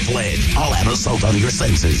 Full-fledged. All-out assault on your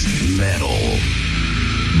senses. Metal.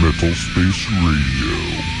 Metal Space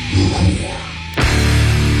Radio.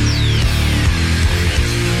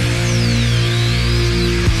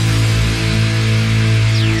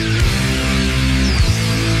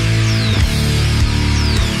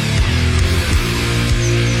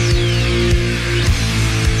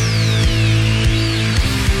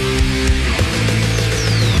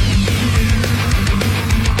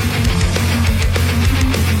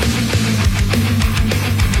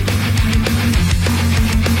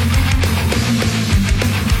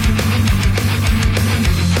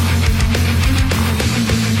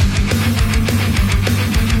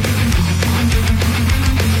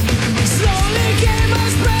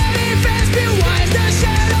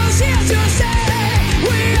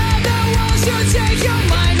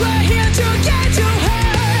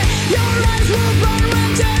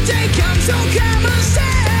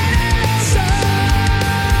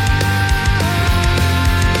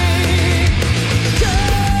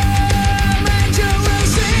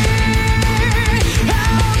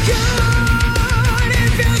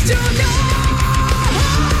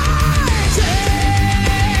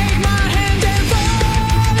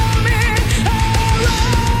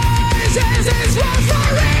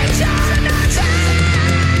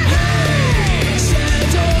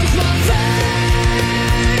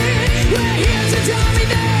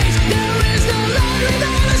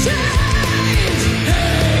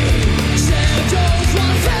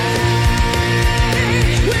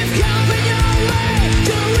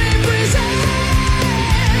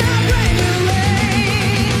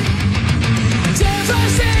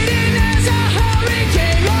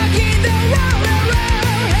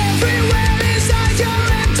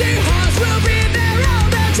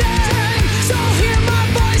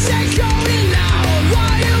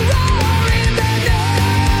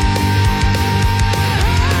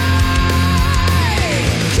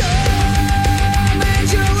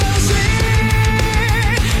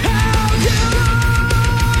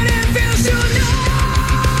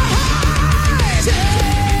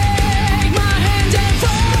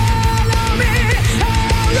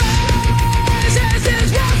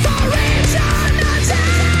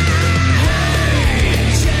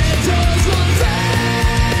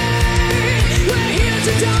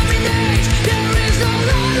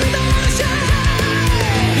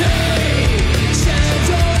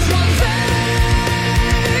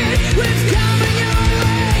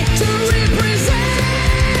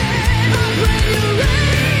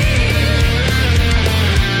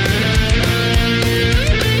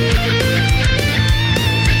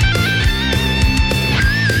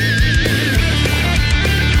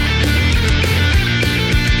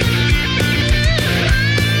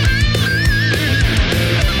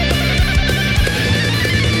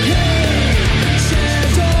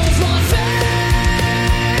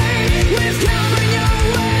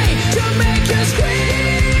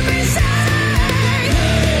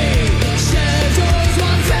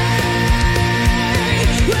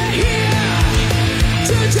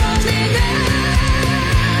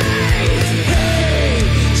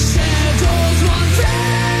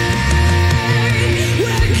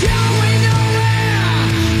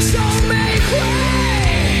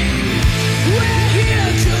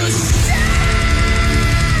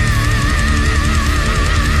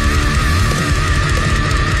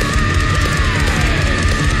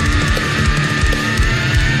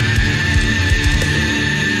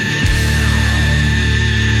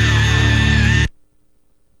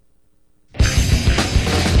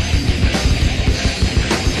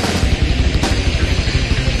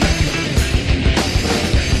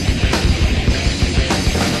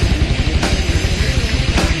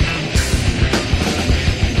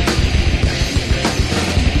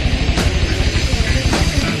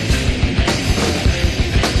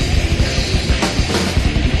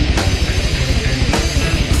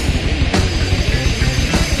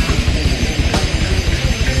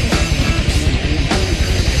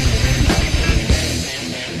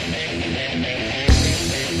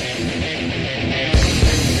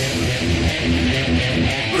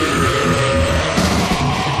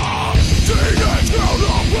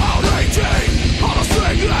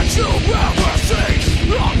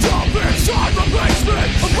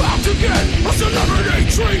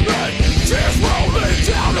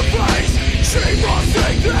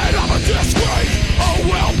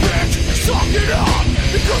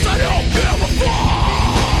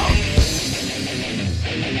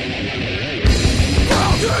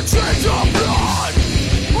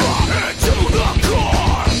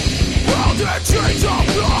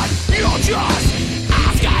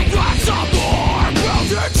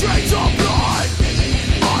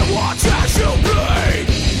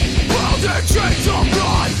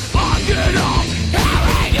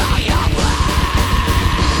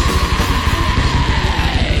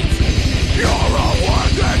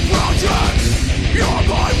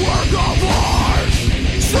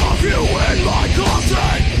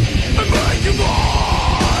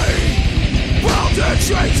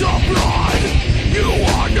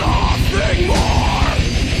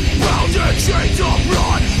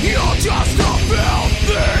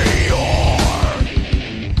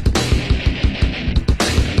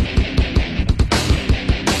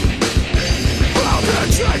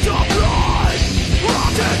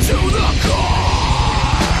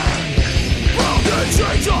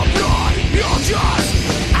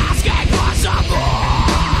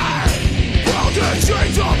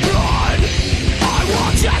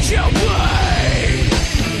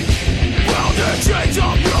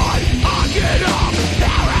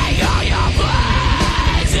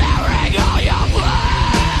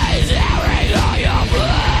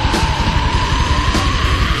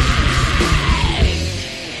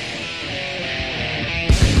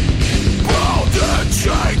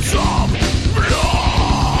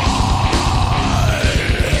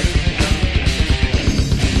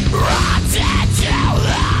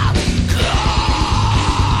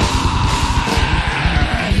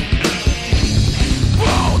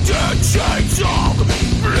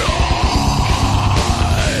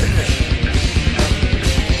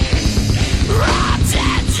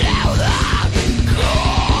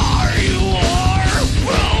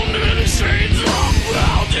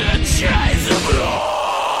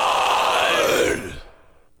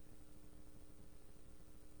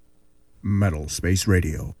 Metal Space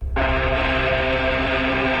Radio.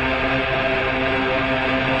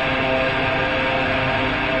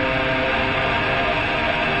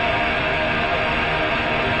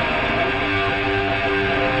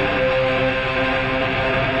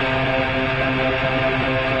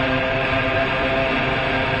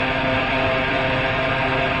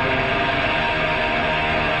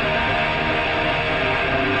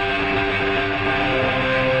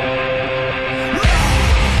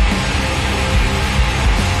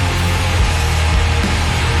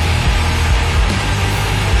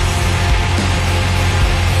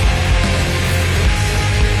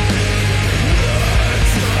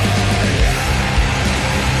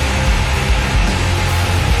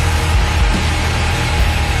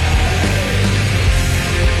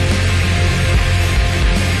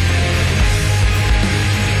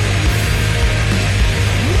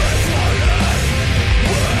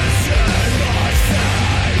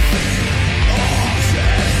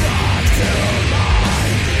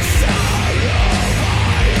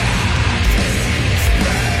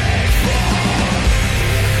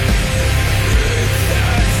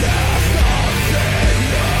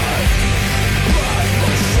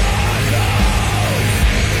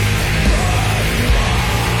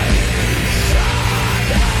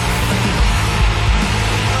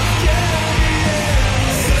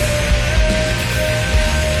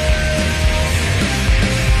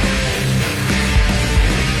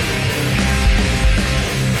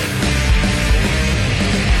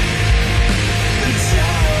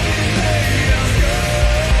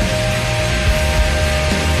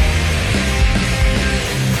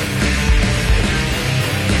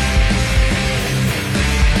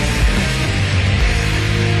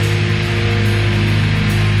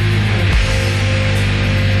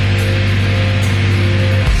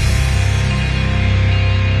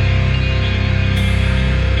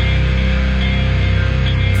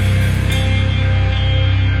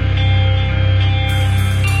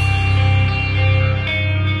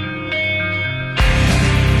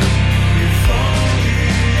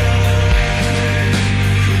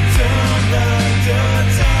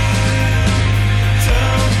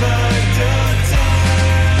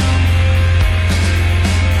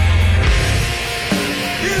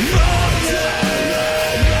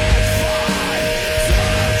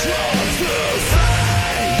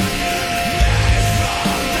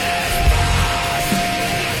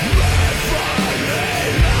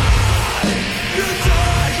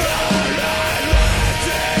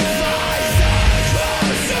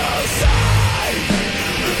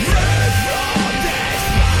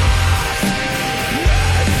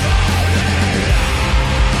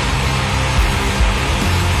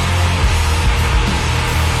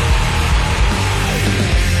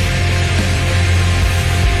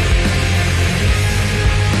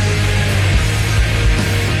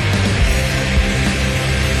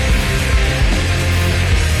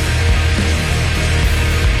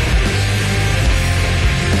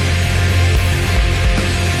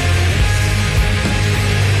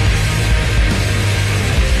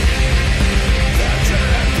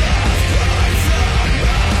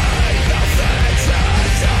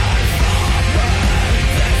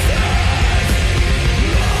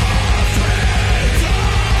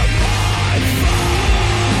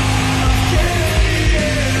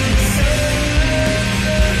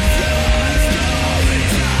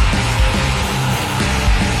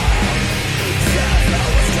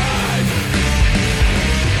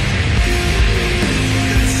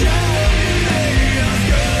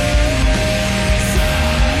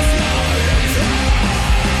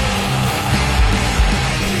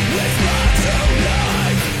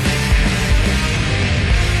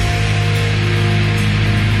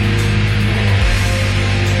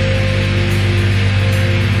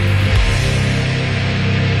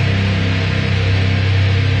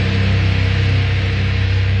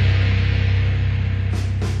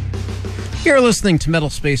 You're listening to Metal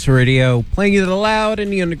Space Radio, playing you the loud in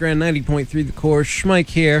the underground 90.3 The Core. Schmike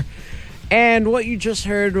here. And what you just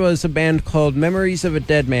heard was a band called Memories of a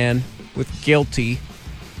Dead Man with Guilty.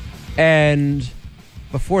 And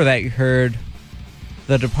before that, you heard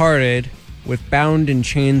The Departed with Bound in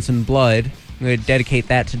Chains and Blood. I'm going to dedicate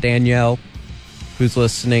that to Danielle, who's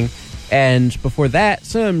listening. And before that,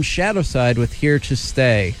 some Shadowside with Here to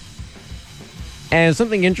Stay. And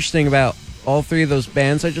something interesting about all three of those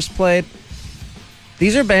bands I just played,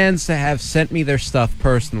 these are bands that have sent me their stuff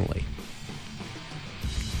personally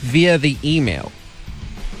via the email.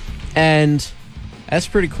 And that's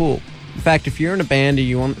pretty cool. In fact, if you're in a band and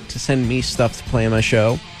you want to send me stuff to play on my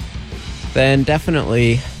show, then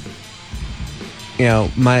definitely,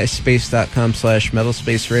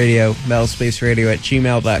 myspace.com/metalspaceradio,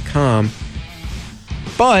 metalspaceradio@gmail.com.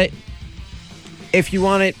 But if you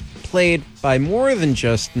want it played by more than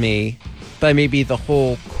just me, by maybe the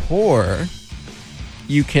whole core,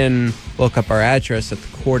 you can look up our address at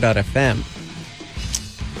thecore.fm.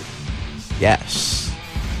 Yes.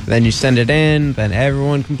 Then you send it in, then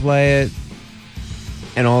everyone can play it,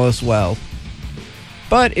 and all is well.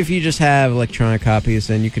 But if you just have electronic copies,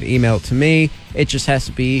 then you could email it to me. It just has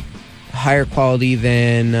to be higher quality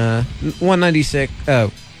than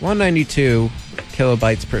 192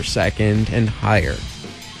 kilobytes per second and higher.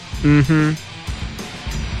 And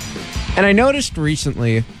I noticed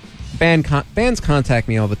recently, bands contact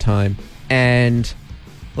me all the time, and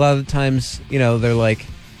a lot of the times, they're like,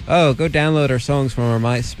 oh, go download our songs from our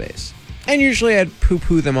MySpace. And usually I'd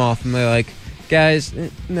poo-poo them off, and they're like, guys,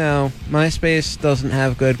 no, MySpace doesn't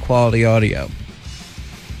have good quality audio.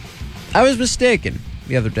 I was mistaken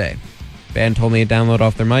the other day. Band told me to download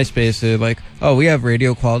off their MySpace. They're like, oh, we have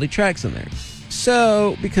radio quality tracks in there.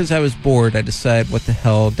 So, because I was bored, I decided, what the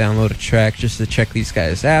hell, download a track just to check these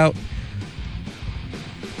guys out.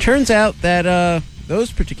 Turns out that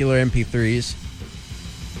those particular MP3s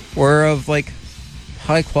were of,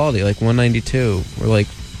 high quality, 192, or,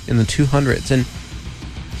 in the 200s, and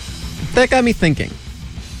that got me thinking.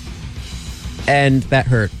 And that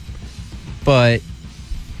hurt. But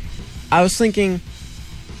I was thinking,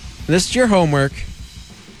 this is your homework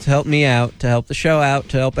to help me out, to help the show out,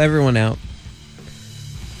 to help everyone out.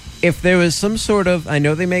 If there was some sort of, I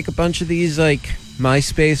know they make a bunch of these,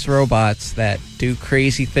 MySpace robots that do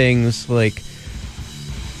crazy things,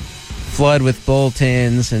 flood with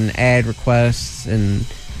bulletins and ad requests and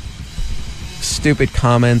stupid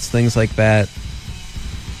comments, things like that.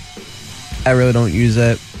 I really don't use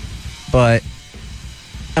it, but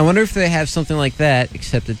I wonder if they have something like that,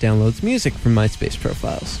 except it downloads music from MySpace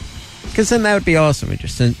profiles. Because then that would be awesome. We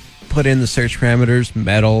just put in the search parameters,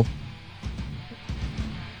 metal,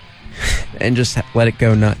 and just let it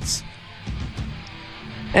go nuts.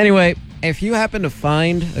 Anyway, if you happen to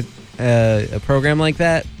find a program like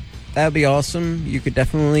that, that would be awesome. You could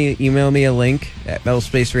definitely email me a link at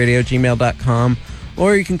metalspaceradio@gmail.com,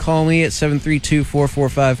 or you can call me at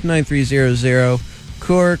 732-445-9300.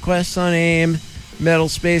 Core requests on AIM, Metal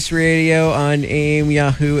Space Radio on AIM,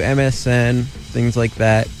 Yahoo, MSN, things like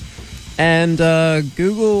that. And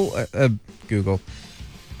Google.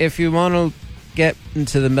 If you want to get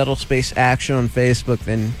into the Metal Space action on Facebook,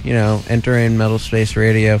 then, enter in Metal Space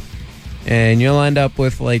Radio. And you'll end up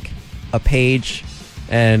with, a page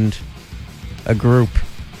and a group.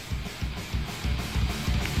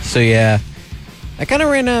 So, yeah. I kind of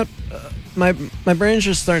ran out. My brain's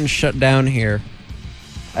just starting to shut down here.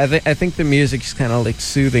 I think the music's kind of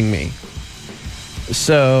soothing me.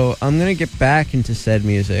 So I'm gonna get back into said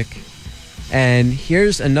music. And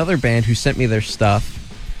here's another band who sent me their stuff.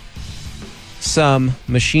 Some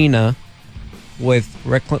Machina with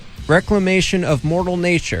Reclamation of Mortal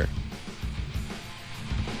Nature.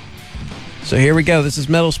 So here we go. This is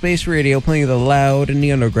Metal Space Radio playing the loud in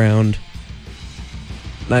the underground.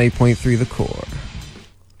 90.3 The Core.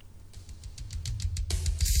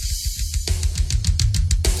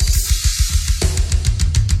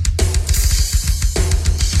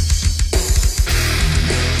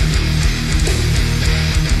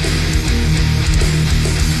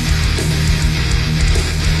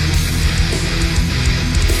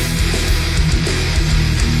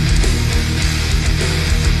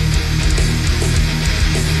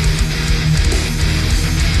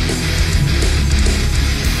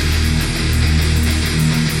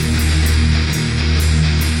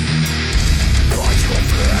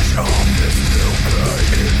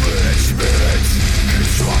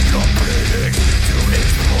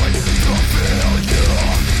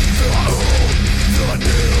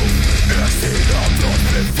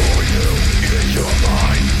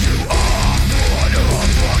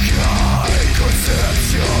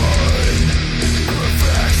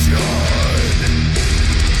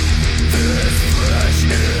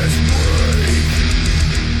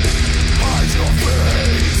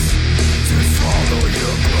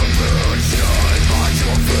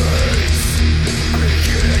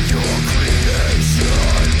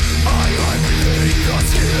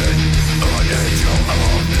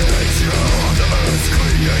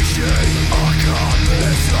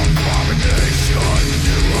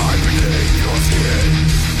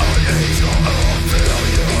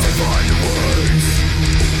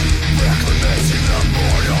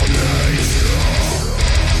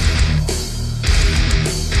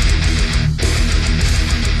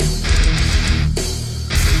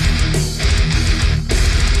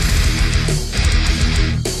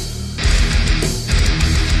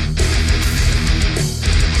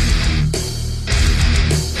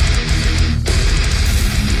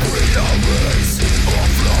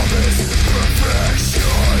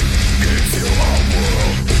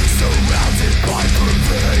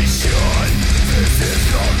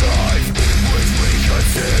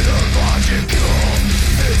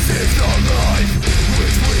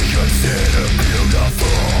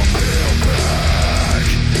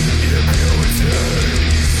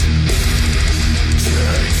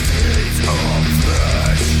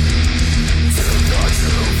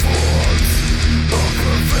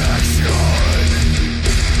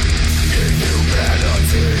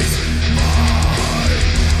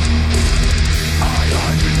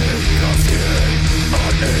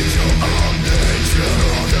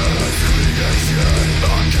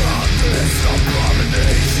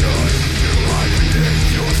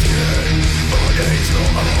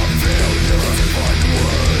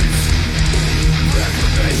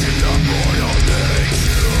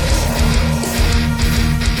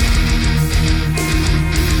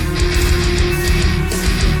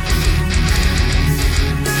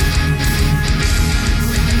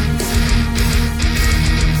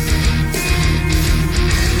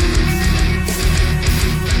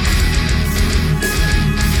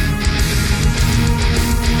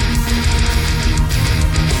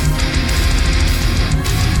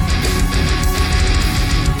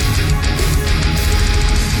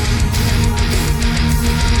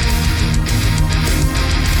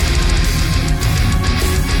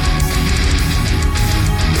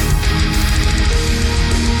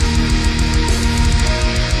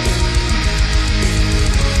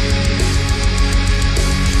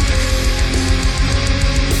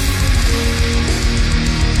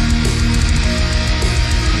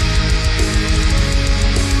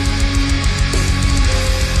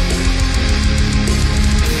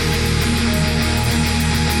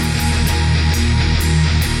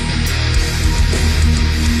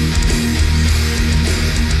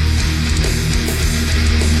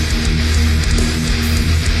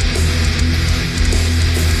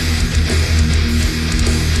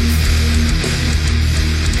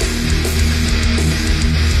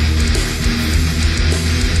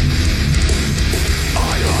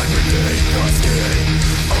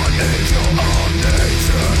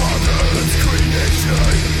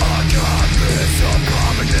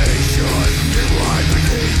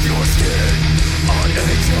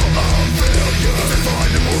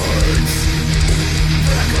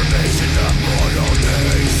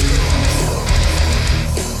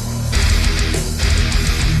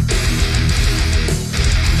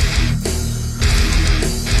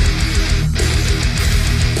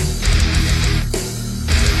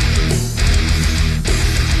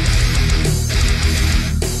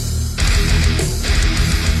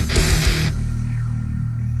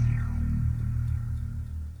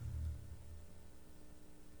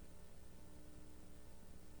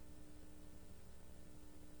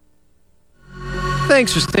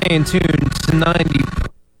 Thanks for staying tuned to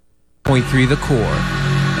 90.3 The Core.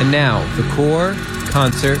 And now, The Core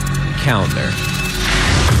Concert Calendar.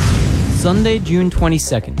 Sunday, June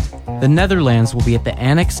 22nd. The Netherlands will be at the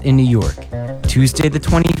Annex in New York. Tuesday the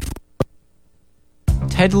 24th,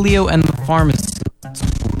 Ted Leo and the Pharmacists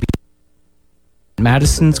will be at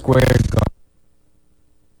Madison Square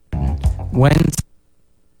Garden. Wednesday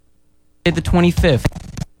the 25th,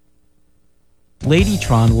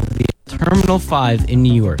 Ladytron will be at Terminal 5 in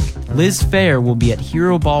New York. Liz Phair will be at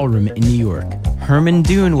Hero Ballroom in New York. Herman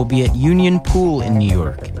Dune will be at Union Pool in New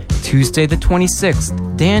York. Tuesday the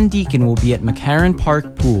 26th, Dan Deacon will be at McCarran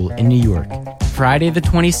Park Pool in New York. Friday the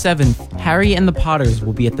 27th, Harry and the Potters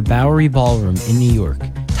will be at the Bowery Ballroom in New York.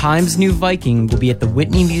 Times New Viking will be at the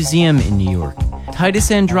Whitney Museum in New York.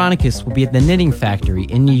 Titus Andronicus will be at the Knitting Factory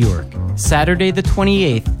in New York. Saturday the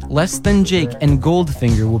 28th, Less Than Jake and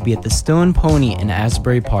Goldfinger will be at the Stone Pony in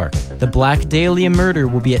Asbury Park. The Black Dahlia Murder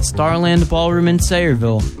will be at Starland Ballroom in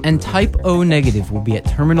Sayreville. And Type O Negative will be at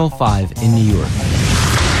Terminal 5 in New York.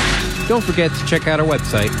 Don't forget to check out our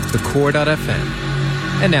website, thecore.fm.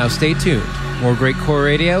 And now stay tuned. More great core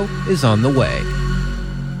radio is on the way.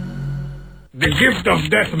 The gift of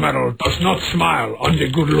death metal does not smile on the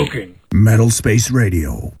good-looking. Metal Space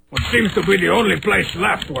Radio. What seems to be the only place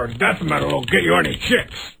left where death metal will get you any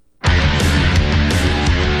chicks.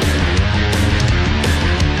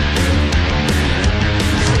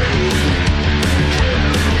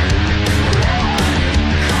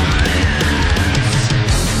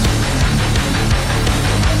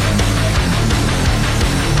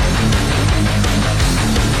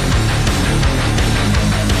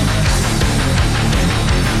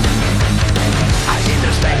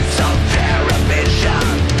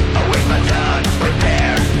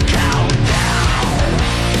 Repair, countdown.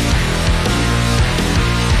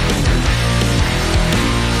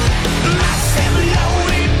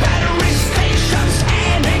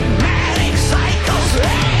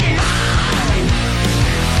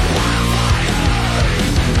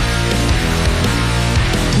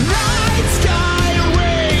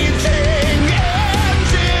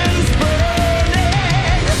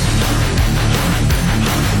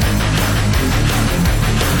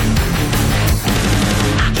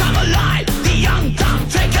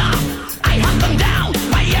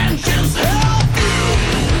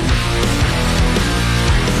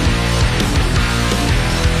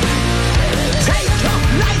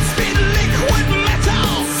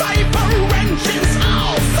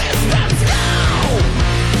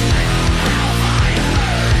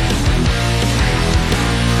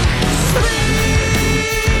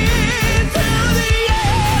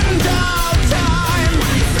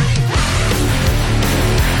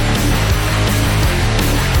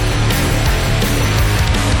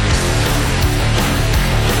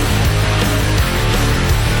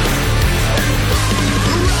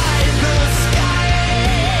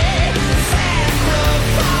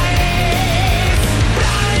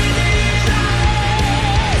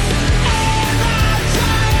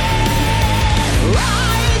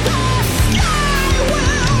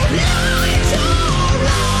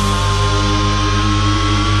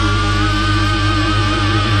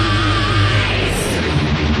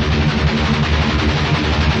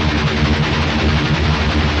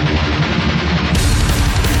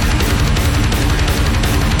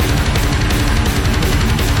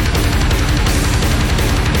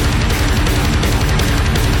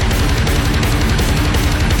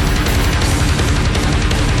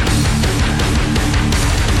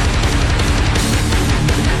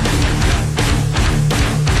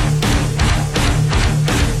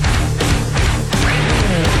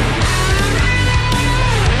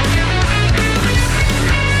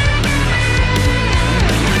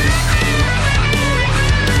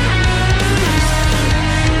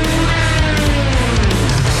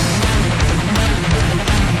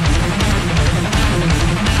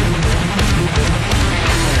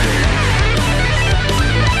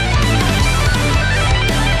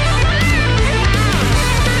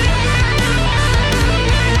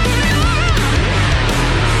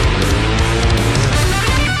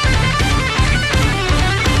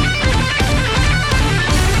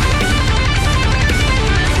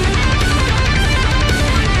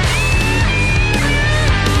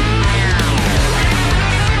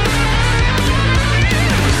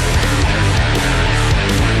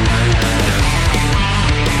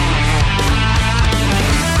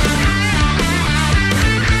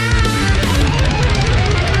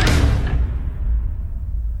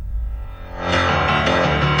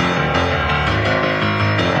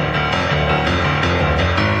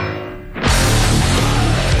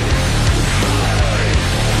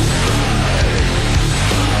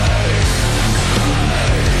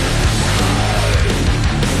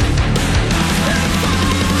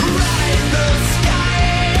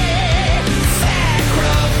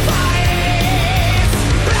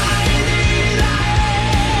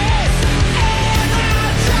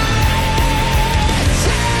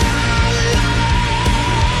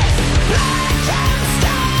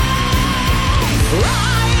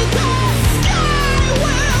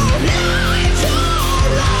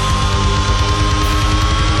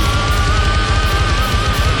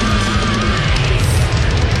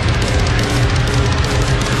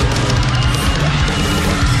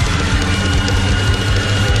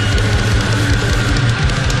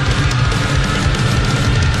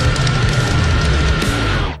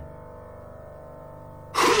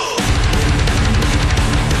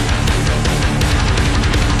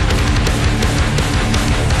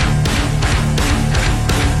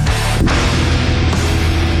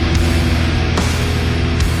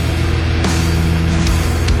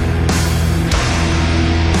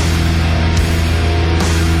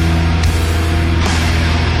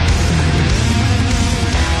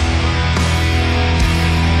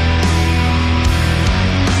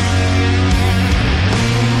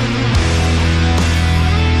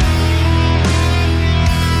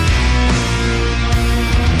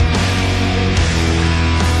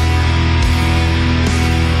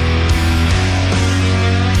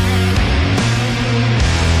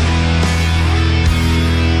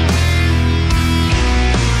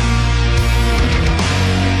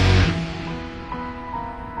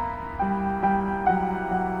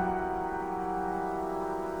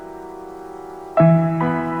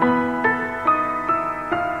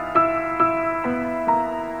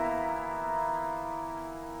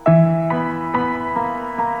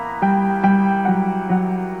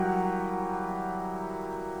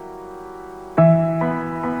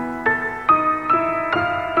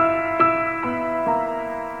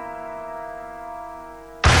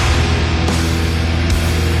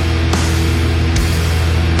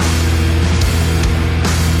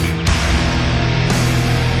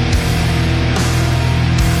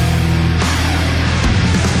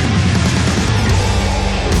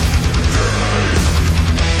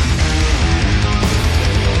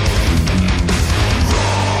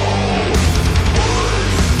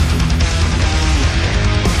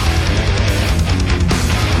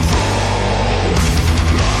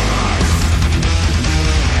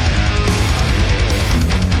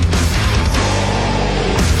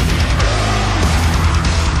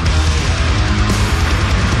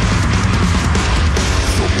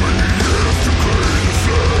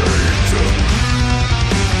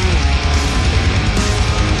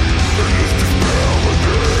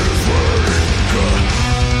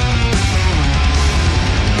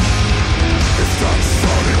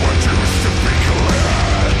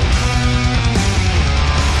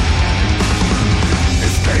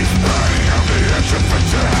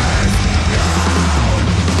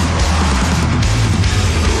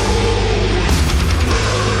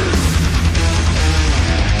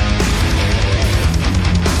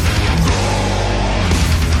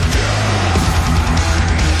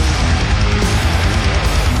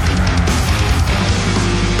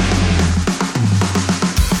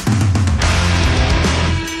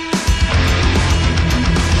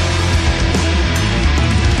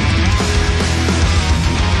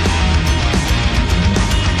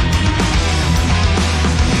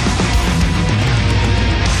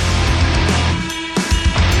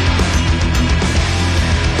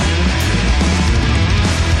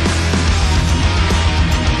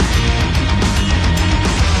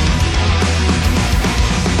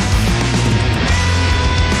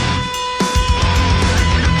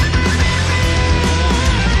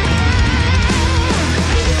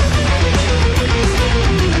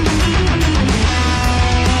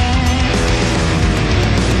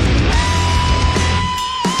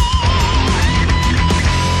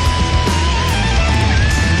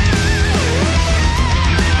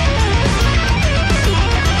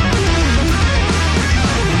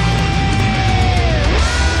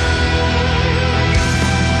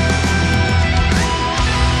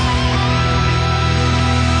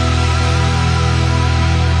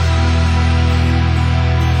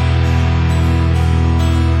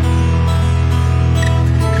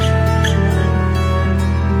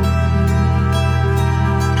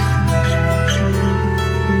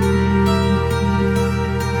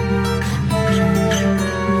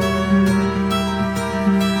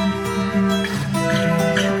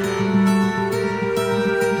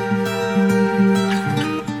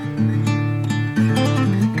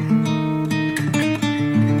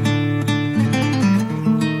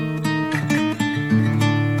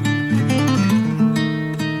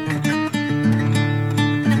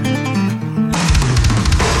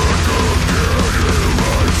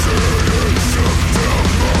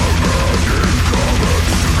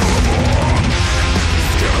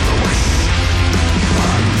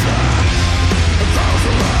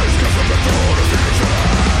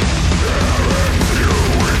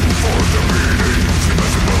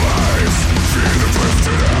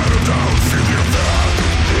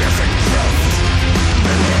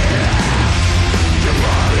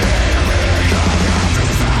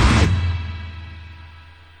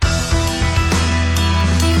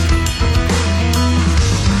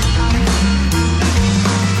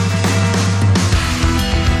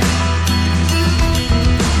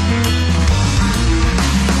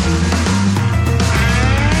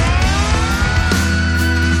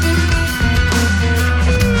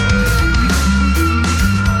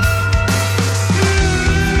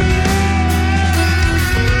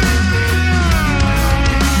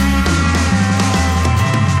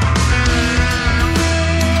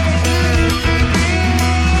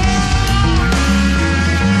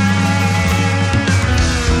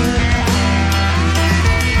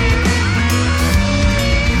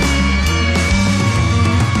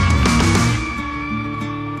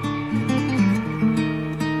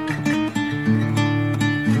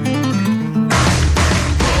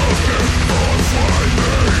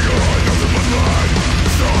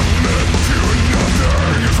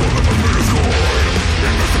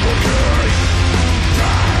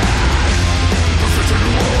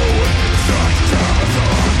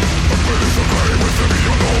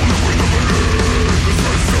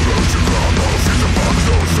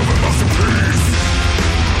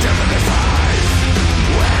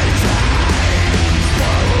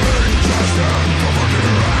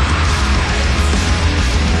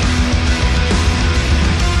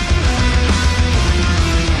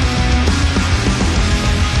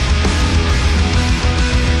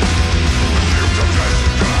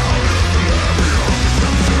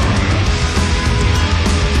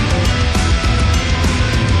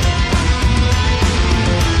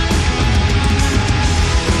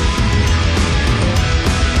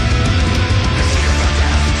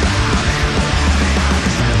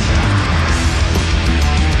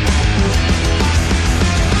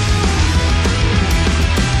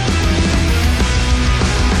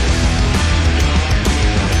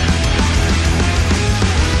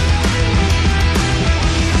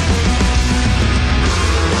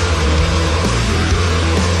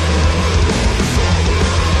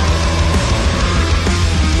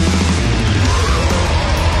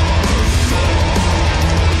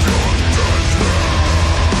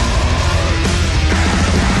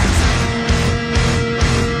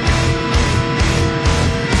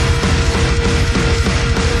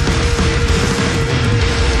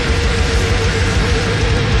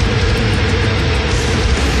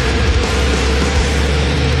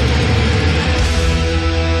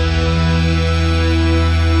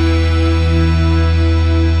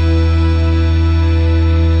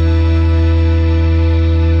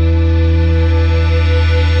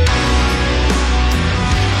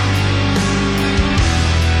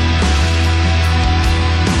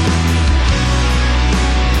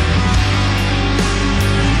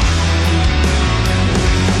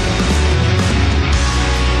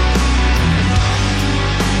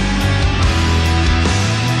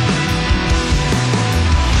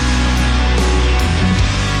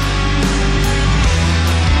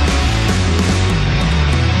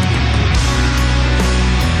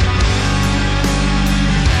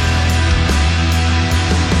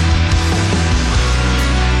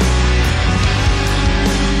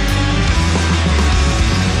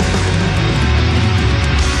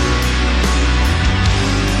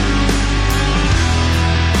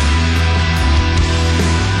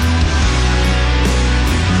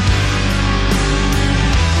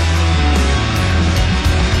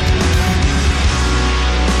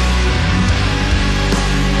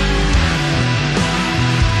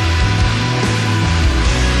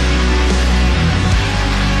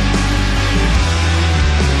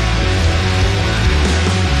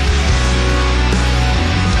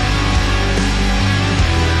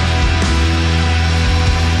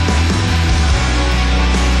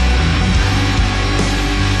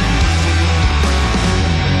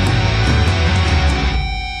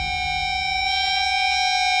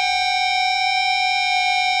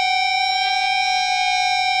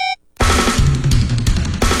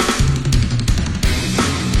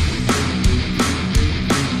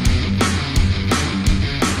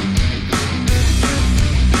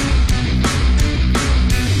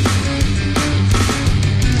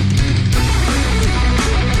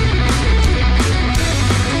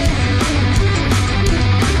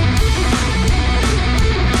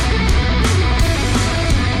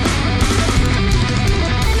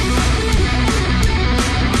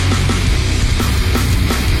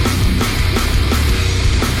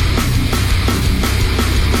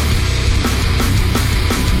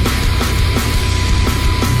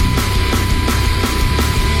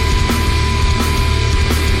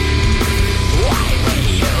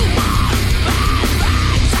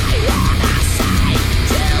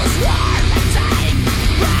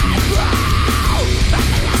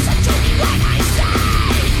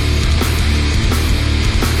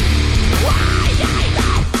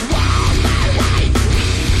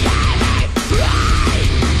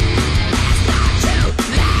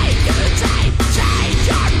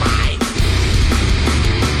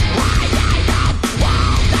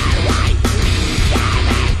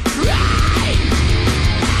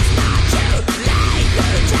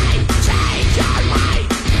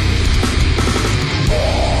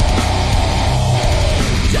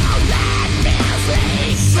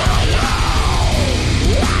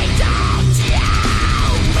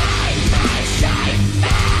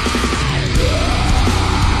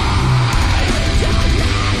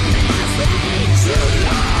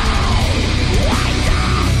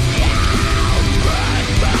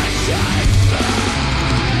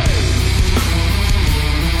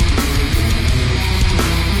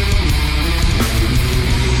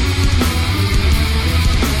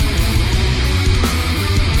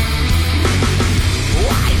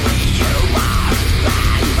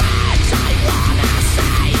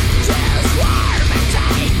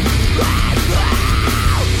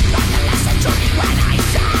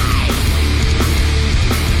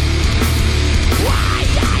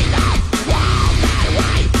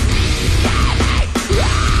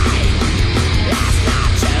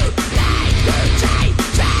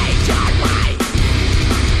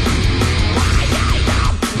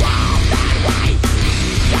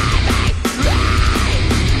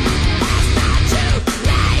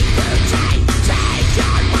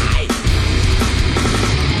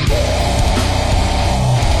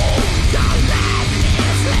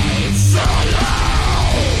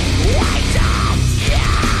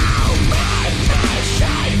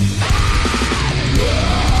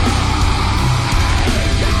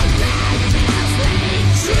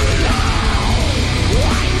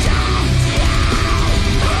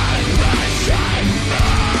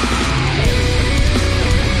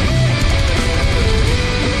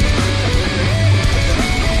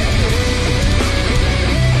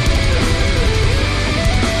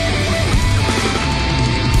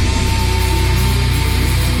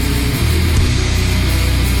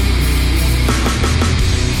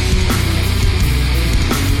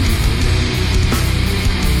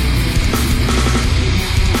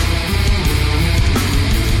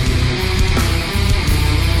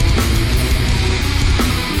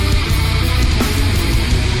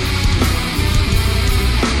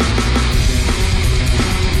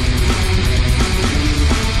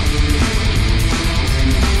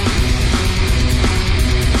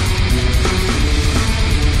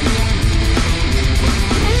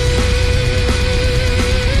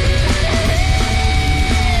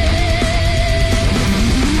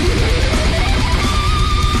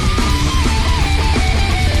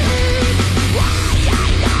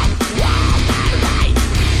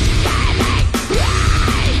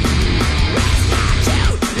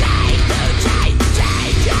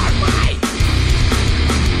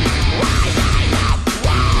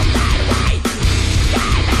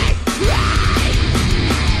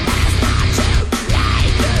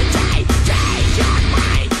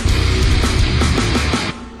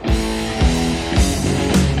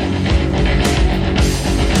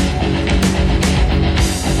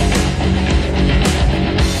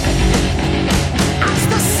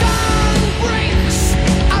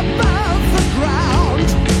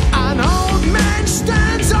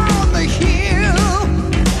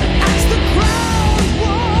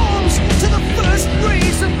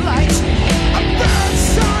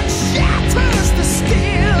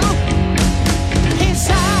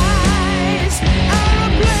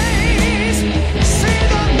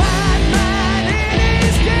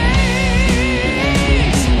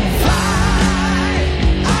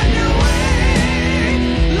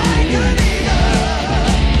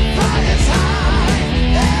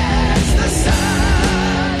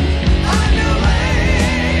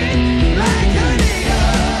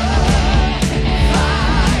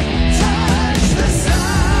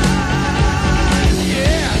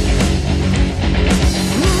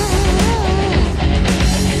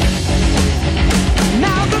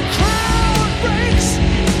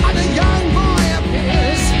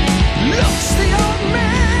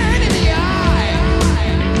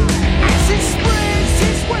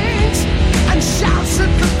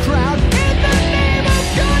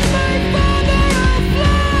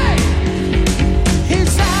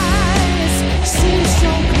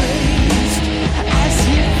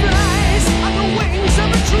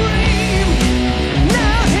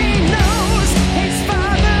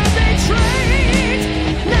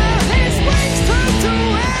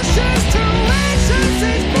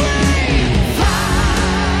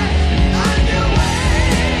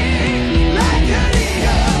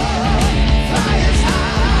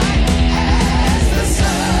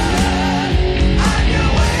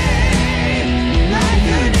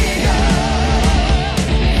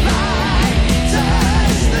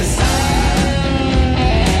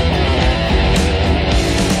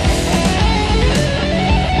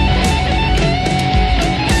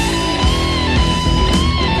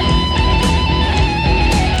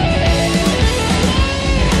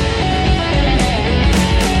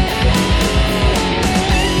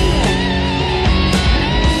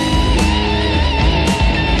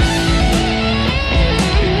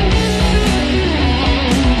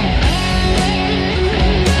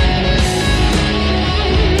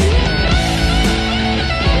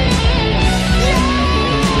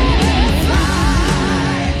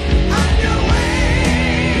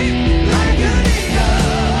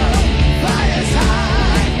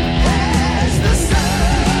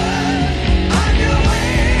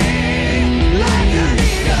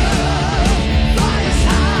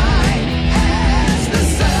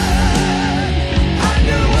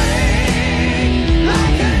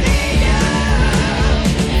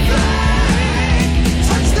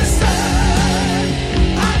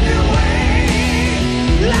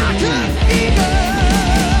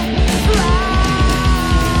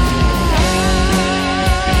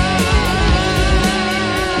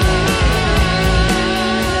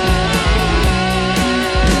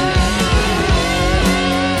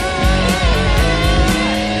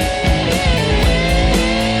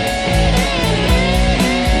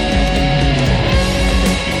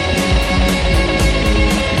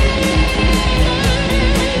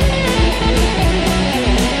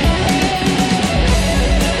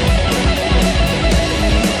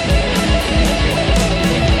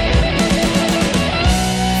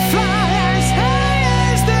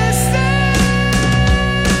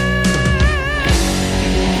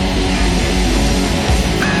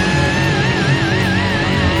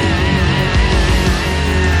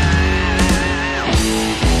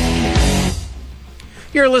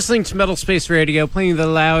 You're listening to Metal Space Radio, playing the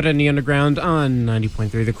loud and the underground on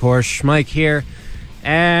 90.3 The Core. Schmike here.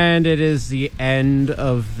 And it is the end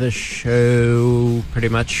of the show, pretty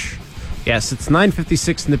much. Yes, it's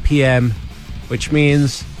 9:56 in the PM, which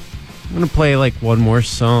means I'm going to play like one more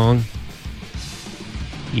song.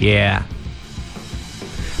 Yeah.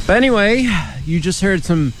 But anyway, you just heard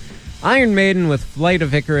some Iron Maiden with Flight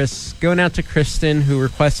of Icarus, going out to Kristen, who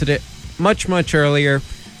requested it much, much earlier,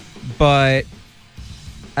 but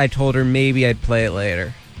I told her maybe I'd play it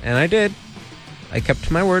later. And I did. I kept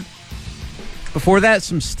to my word. Before that,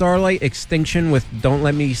 some Starlight Extinction with Don't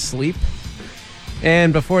Let Me Sleep.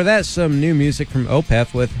 And before that, some new music from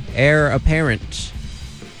Opeth with Heir Apparent.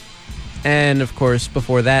 And of course,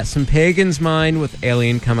 before that, some Pagan's Mind with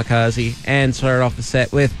Alien Kamikaze. And started off the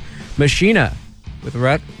set with Machina with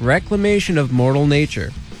Reclamation of Mortal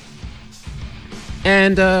Nature.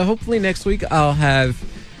 And hopefully next week I'll have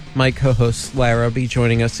my co-host Lara be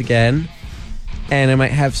joining us again. And I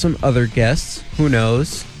might have some other guests. Who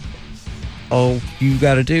knows? All you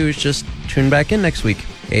gotta do is just tune back in next week,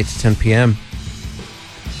 8 to 10 p.m.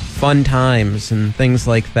 Fun times and things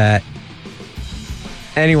like that.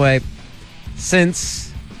 Anyway,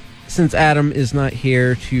 since Adam is not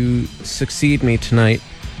here to succeed me tonight,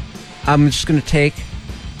 I'm just gonna take...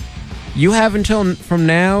 You have from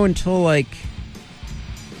now until like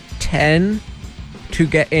 10 to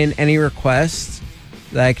get in any requests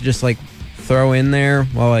that I could just like throw in there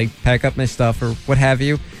while I pack up my stuff or what have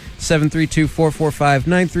you.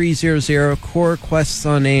 732-445-9300. Core requests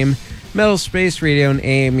on AIM, Metal Space Radio, and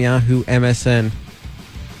AIM, Yahoo, MSN.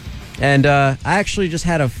 And I actually just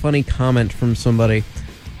had a funny comment from somebody.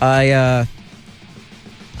 I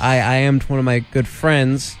ammed one of my good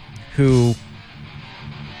friends who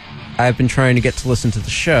I've been trying to get to listen to the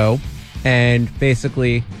show, and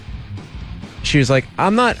basically she was like,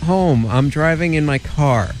 "I'm not home. I'm driving in my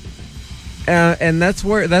car," and that's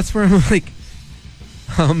where I'm like.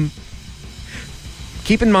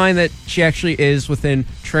 Keep in mind that she actually is within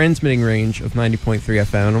transmitting range of 90.3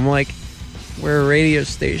 FM. And I'm like, we're a radio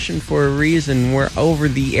station for a reason. We're over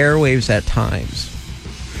the airwaves at times,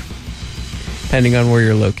 depending on where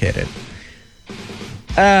you're located.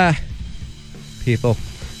 People.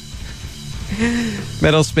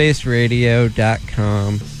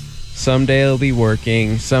 MetalSpaceRadio.com. Someday it'll be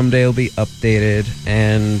working. Someday it'll be updated.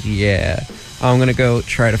 And yeah. I'm going to go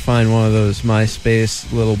try to find one of those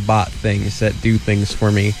MySpace little bot things that do things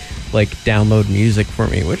for me, like download music for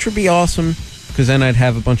me, which would be awesome, because then I'd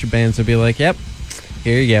have a bunch of bands that'd be like, yep,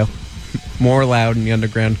 here you go. More loud and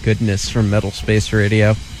underground goodness from Metal Space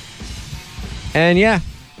Radio. And yeah,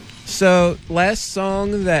 so last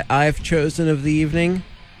song that I've chosen of the evening,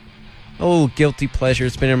 a little guilty pleasure.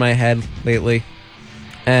 It's been in my head lately.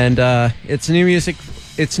 And it's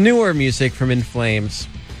newer music from In Flames.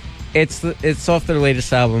 It's off their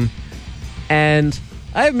latest album, and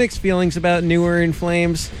I have mixed feelings about newer In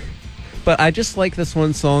Flames, but I just like this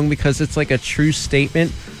one song because it's like a true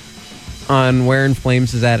statement on where In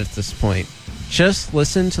Flames is at this point. Just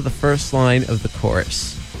listen to the first line of the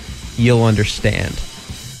chorus. You'll understand.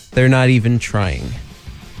 They're not even trying.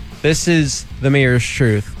 This is The Mayor's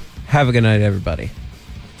Truth. Have a good night, everybody.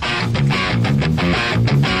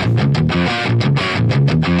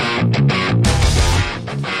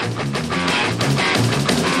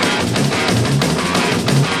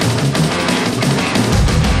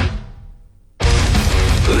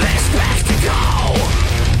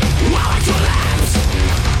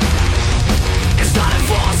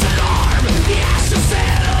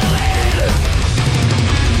 Settle in.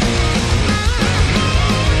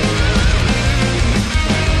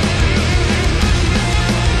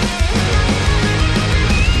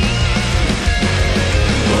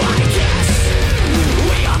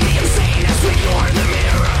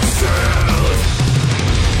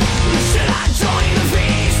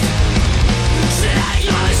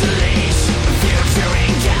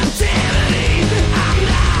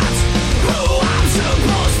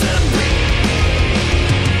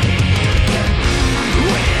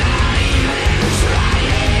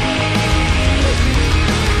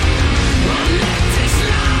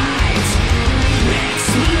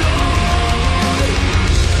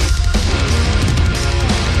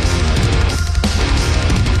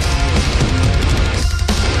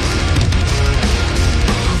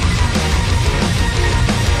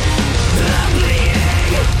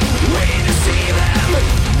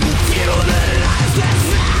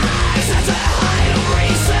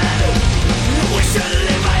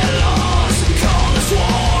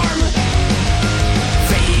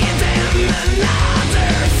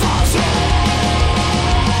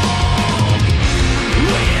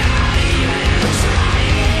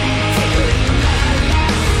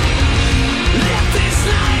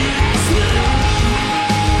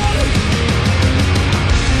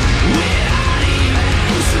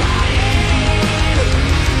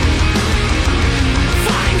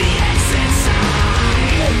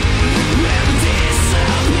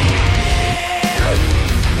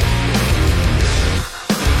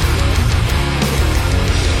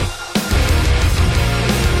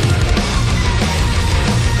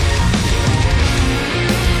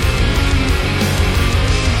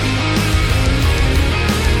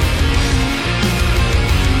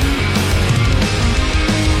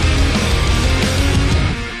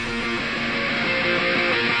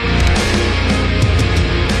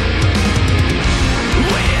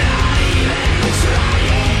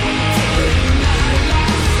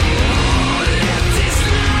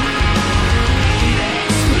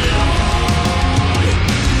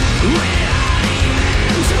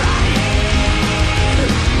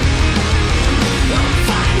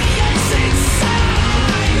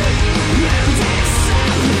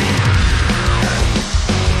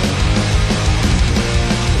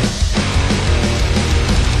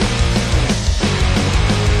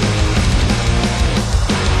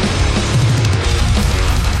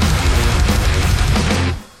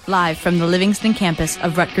 Live from the Livingston campus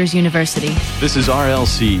of Rutgers University. This is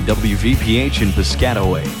RLC WVPH in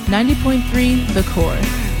Piscataway. 90.3 The Core.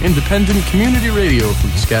 Independent community radio from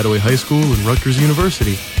Piscataway High School and Rutgers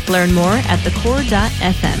University. Learn more at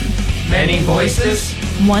thecore.fm. Many voices,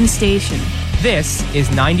 one station. This is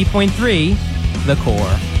 90.3 The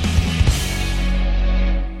Core.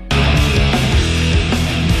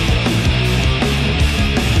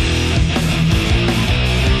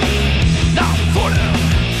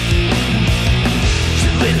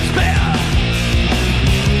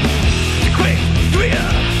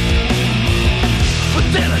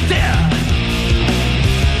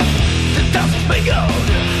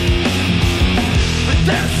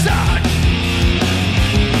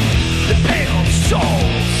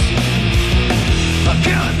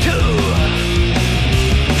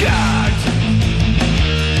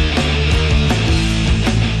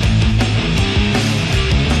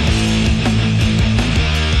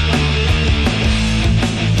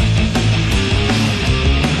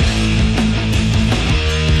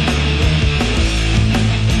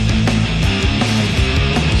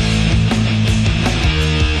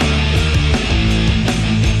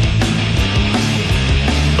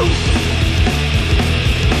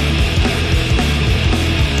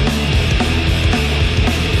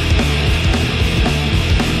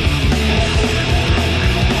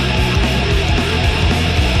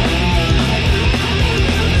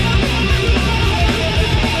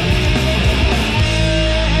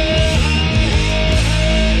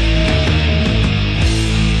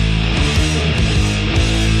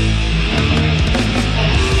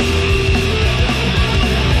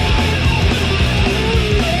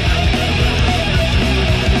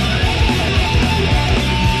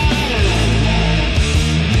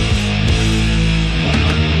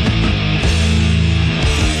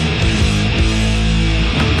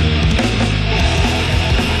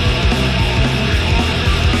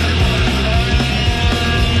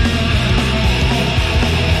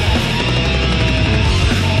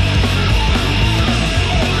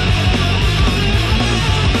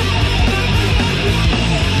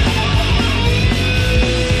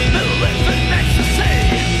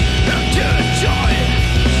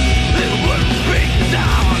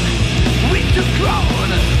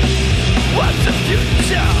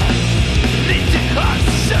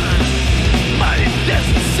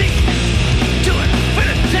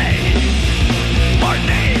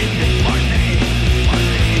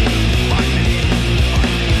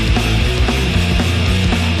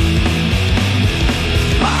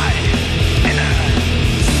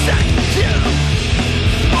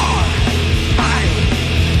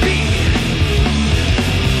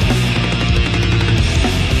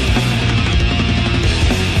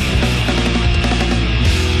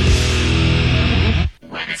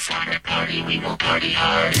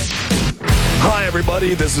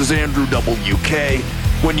 This is Andrew WK.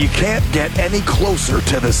 When you can't get any closer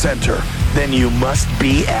to the center, then you must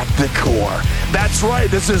be at the core. That's right,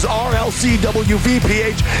 this is RLC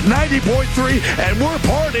WVPH 90.3, and we're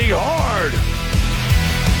partying hard.